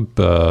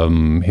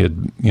YouTube. He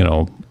had,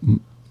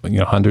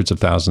 hundreds of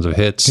thousands of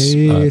hits.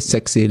 Hey,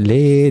 sexy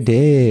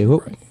lady.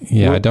 Whoop.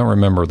 I don't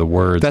remember the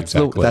words That's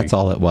exactly. that's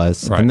all it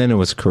was. Right. And then it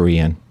was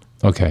Korean.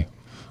 Okay.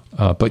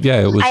 But yeah,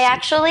 it was. I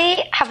actually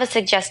have a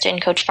suggestion,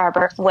 Coach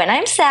Farber. When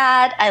I'm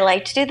sad, I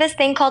like to do this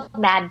thing called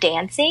mad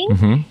dancing.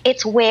 Mm-hmm.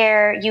 It's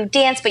where you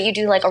dance, but you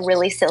do like a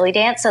really silly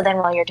dance. So then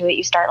while you're doing it,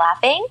 you start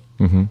laughing.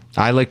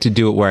 I like to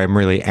do it where I'm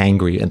really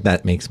angry, and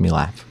that makes me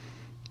laugh.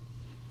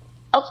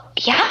 Oh,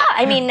 yeah.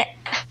 I mean,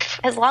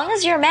 as long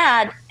as you're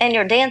mad and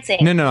you're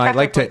dancing. No, I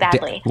like to.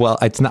 Badly. Well,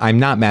 it's not. I'm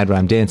not mad when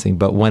I'm dancing,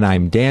 but when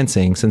I'm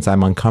dancing, since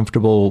I'm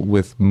uncomfortable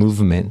with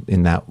movement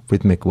in that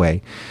rhythmic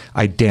way,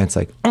 I dance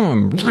like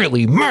I'm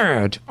really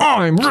mad.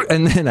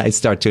 And then I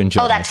start to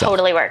enjoy. Oh, that myself.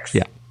 totally works.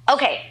 Yeah.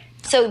 Okay,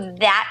 so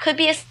that could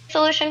be a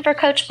solution for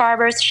Coach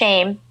Farber's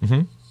shame.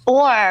 Mm-hmm.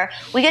 Or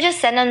we could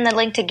just send him the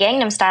link to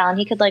Gangnam Style and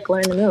he could like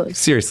learn the moves.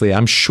 Seriously,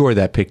 I'm sure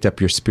that picked up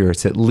your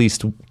spirits at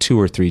least 2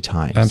 or 3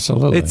 times.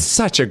 Absolutely. It's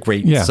such a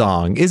great Yeah.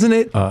 song, isn't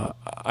it?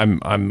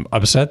 I'm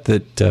upset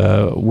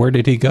that where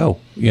did he go?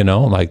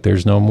 Like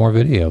there's no more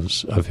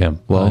videos of him.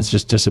 Well, it's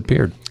just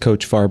disappeared.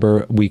 Coach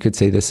Farber, we could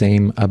say the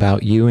same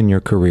about you and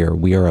your career.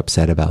 We are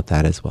upset about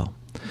that as well.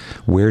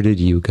 Where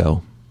did you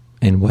go?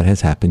 And what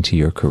has happened to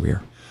your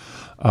career?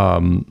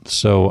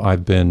 So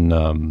I've been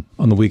on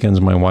the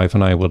weekends. My wife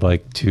and I would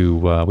like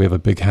to. We have a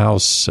big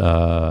house,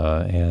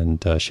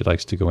 and she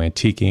likes to go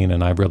antiquing,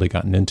 and I've really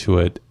gotten into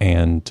it.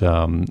 And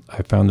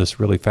I found this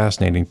really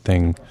fascinating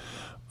thing.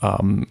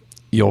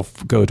 You'll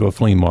go to a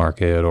flea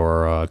market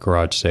or a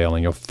garage sale,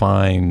 and you'll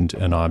find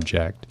an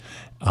object,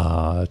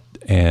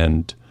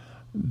 and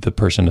the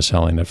person is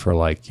selling it for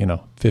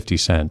 50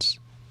 cents.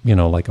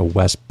 Like a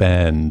West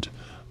Bend.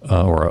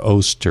 Or a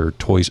Oster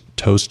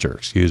toaster,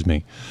 excuse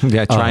me.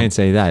 Yeah, try and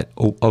say that.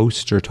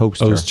 Oster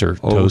toaster. Oster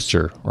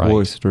toaster, right.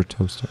 Oster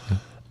toaster.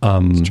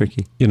 It's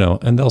tricky.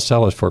 And they'll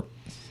sell it for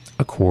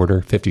a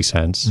quarter, 50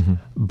 cents. Mm-hmm.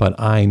 But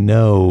I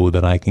know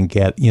that I can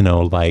get,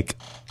 like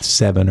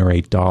 $7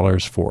 or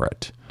 $8 for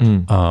it.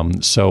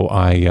 So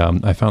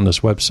I found this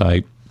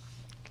website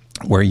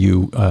where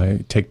you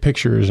take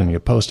pictures and you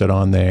post it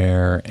on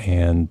there,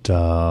 and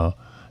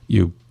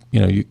you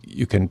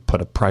can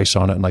put a price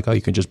on it, and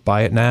you can just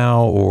buy it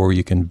now, or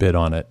you can bid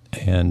on it,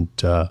 and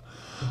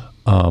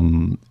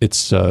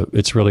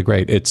it's really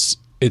great. It's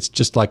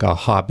just like a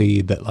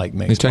hobby that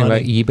makes. You're talking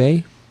money. about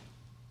eBay?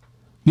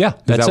 Yeah,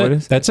 that's that it. what it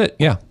is? That's it.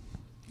 Yeah,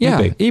 Yeah,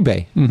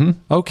 eBay. Mm-hmm.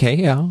 Okay,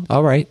 yeah,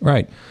 all right.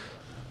 right.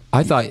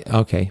 I thought,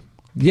 okay.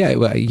 Yeah,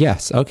 well,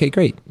 yes. Okay,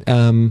 great.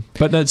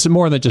 But that's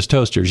more than just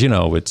toasters.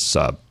 It's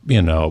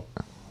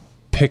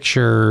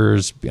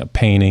pictures,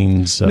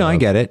 paintings. No, I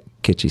get it.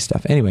 Kitschy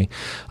stuff. Anyway,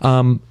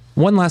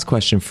 one last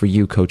question for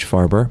you, Coach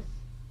Farber.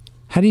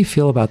 How do you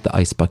feel about the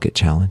Ice Bucket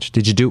Challenge?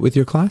 Did you do it with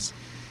your class?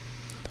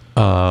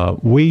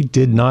 We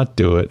did not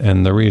do it,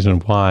 and the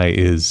reason why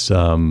is,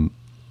 in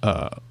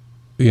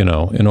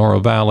Oro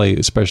Valley,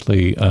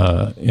 especially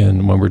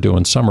when we're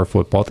doing summer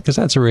football, because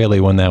that's really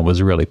when that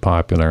was really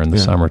popular in the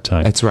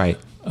summertime. That's right.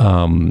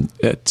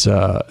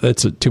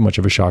 It's too much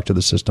of a shock to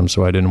the system,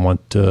 so I didn't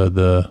want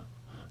the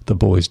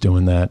boys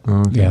doing that,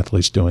 the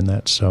athletes doing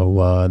that.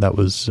 So that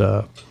was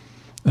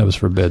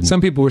forbidden. Some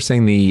people were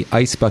saying the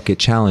Ice Bucket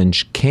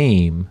Challenge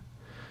came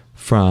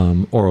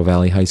from Oro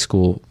Valley High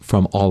School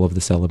from all of the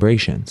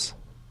celebrations,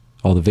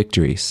 all the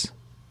victories.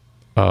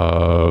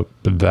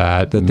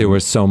 That There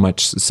was so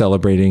much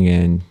celebrating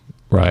and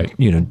right,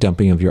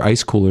 dumping of your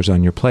ice coolers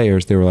on your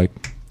players. They were like,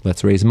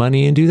 let's raise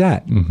money and do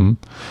that. Mm-hmm.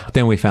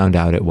 Then we found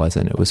out it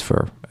wasn't. It was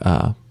for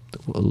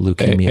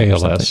leukemia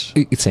or ALS.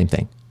 something. Same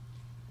thing.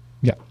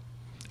 Yeah.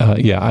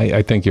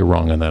 I think you're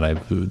wrong on that. I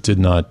did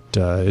not.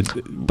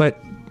 But,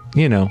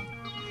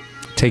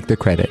 take the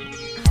credit.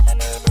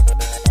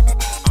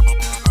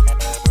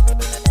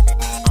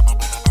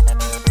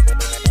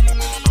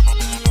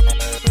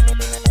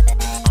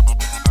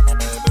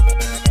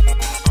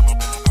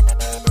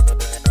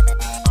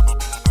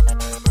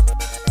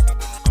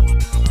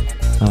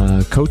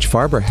 Coach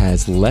Farber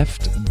has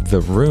left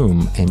the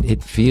room, and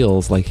it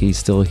feels like he's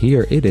still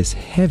here. It is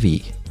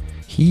heavy.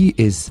 He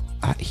is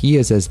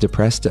as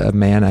depressed a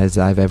man as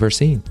I've ever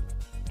seen.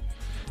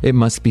 It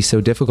must be so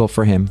difficult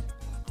for him.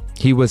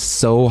 He was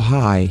so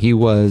high. He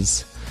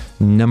was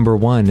number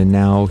one, and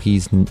now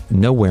he's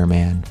nowhere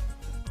man.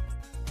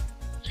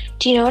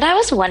 Do you know what I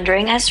was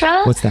wondering,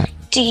 Ezra? What's that?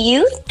 Do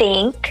you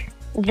think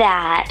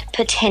that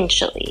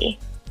potentially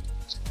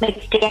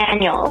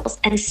McDaniels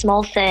and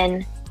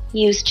Smolthen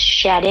used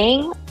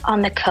shedding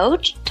on the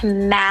coach to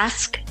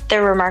mask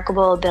their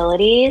remarkable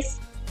abilities?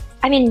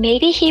 I mean,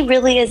 maybe he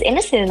really is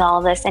innocent in all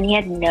of this and he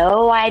had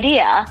no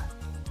idea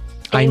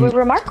they were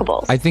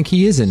remarkable. I think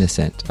he is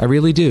innocent. I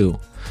really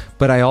do.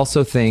 But I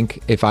also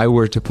think if I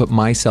were to put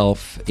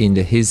myself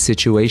into his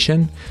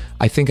situation,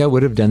 I think I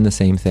would have done the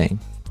same thing.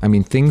 I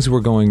mean, things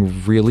were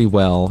going really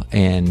well,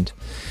 and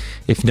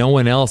if no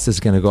one else is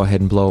going to go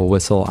ahead and blow a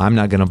whistle, I'm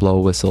not going to blow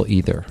a whistle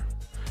either.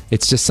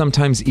 It's just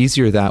sometimes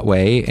easier that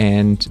way,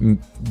 and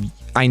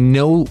I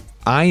know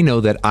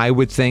that I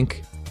would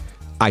think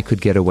I could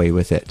get away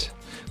with it.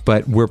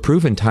 But we're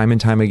proven time and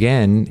time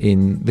again,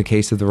 in the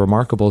case of the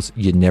Remarkables,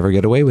 you never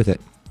get away with it.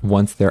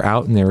 Once they're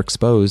out and they're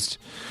exposed,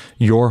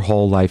 your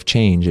whole life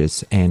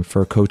changes. And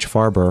for Coach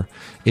Farber,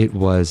 it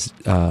was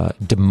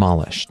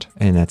demolished,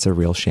 and that's a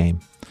real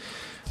shame.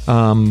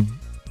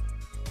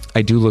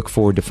 I do look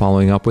forward to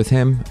following up with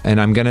him,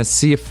 and I'm going to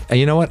see if,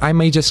 you know what, I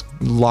may just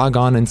log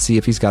on and see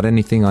if he's got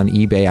anything on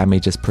eBay. I may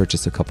just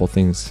purchase a couple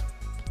things.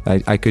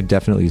 I could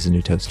definitely use a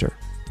new toaster.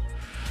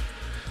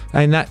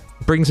 And that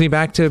brings me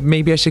back to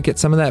maybe I should get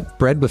some of that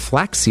bread with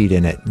flaxseed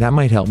in it. That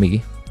might help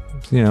me,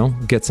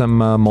 get some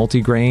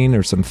multigrain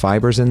or some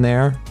fibers in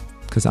there,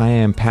 because I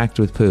am packed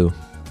with poo.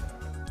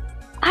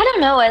 I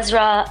don't know,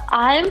 Ezra.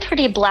 I'm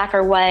pretty black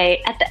or white.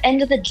 At the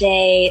end of the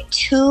day,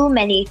 too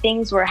many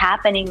things were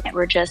happening that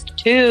were just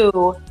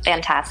too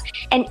fantastic.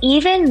 And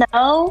even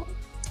though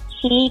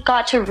he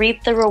got to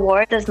reap the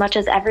rewards as much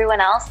as everyone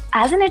else,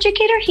 as an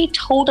educator, he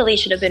totally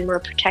should have been more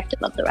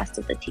protective of the rest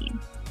of the team.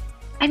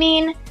 I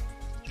mean,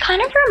 it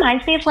kind of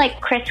reminds me of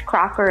like Chris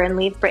Crocker and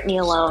Leave Britney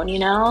Alone,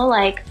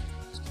 Like,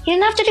 he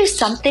didn't have to do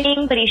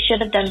something, but he should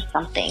have done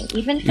something.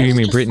 Even if you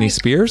mean just, Britney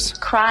Spears?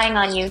 Crying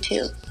on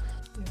YouTube.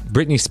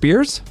 Britney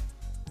Spears?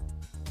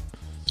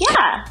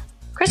 Yeah,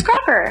 Chris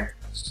Crocker.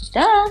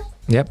 Duh.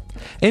 Yep.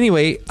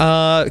 Anyway,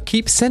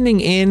 keep sending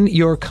in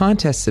your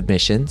contest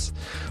submissions.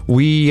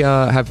 We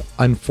have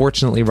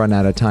unfortunately run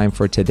out of time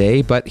for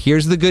today, but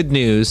here's the good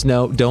news.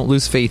 No, don't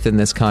lose faith in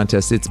this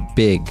contest. It's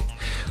big.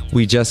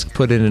 We just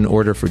put in an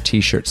order for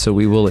t-shirts, so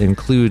we will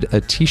include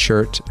a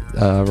t-shirt,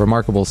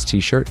 Remarkables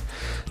t-shirt,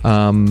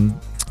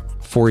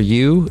 for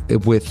you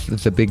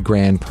with the big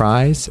grand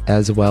prize,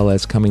 as well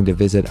as coming to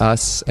visit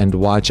us and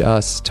watch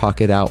us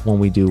talk it out when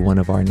we do one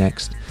of our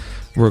next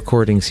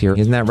recordings here.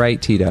 Isn't that right,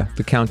 Tita?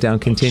 The countdown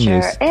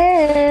continues. Sure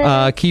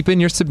is. Keep in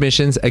your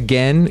submissions.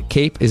 Again,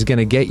 Cape is going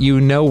to get you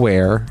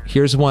nowhere.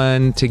 Here's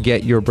one to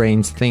get your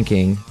brains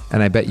thinking,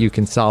 and I bet you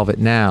can solve it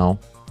now.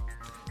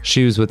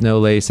 Shoes with no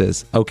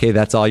laces. Okay,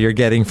 that's all you're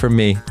getting from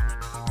me.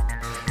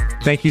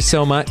 Thank you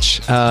so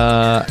much.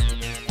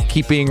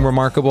 Keep being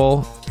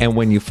remarkable, and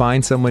when you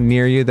find someone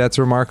near you that's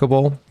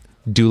remarkable,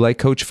 do like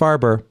Coach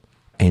Farber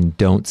and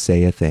don't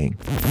say a thing.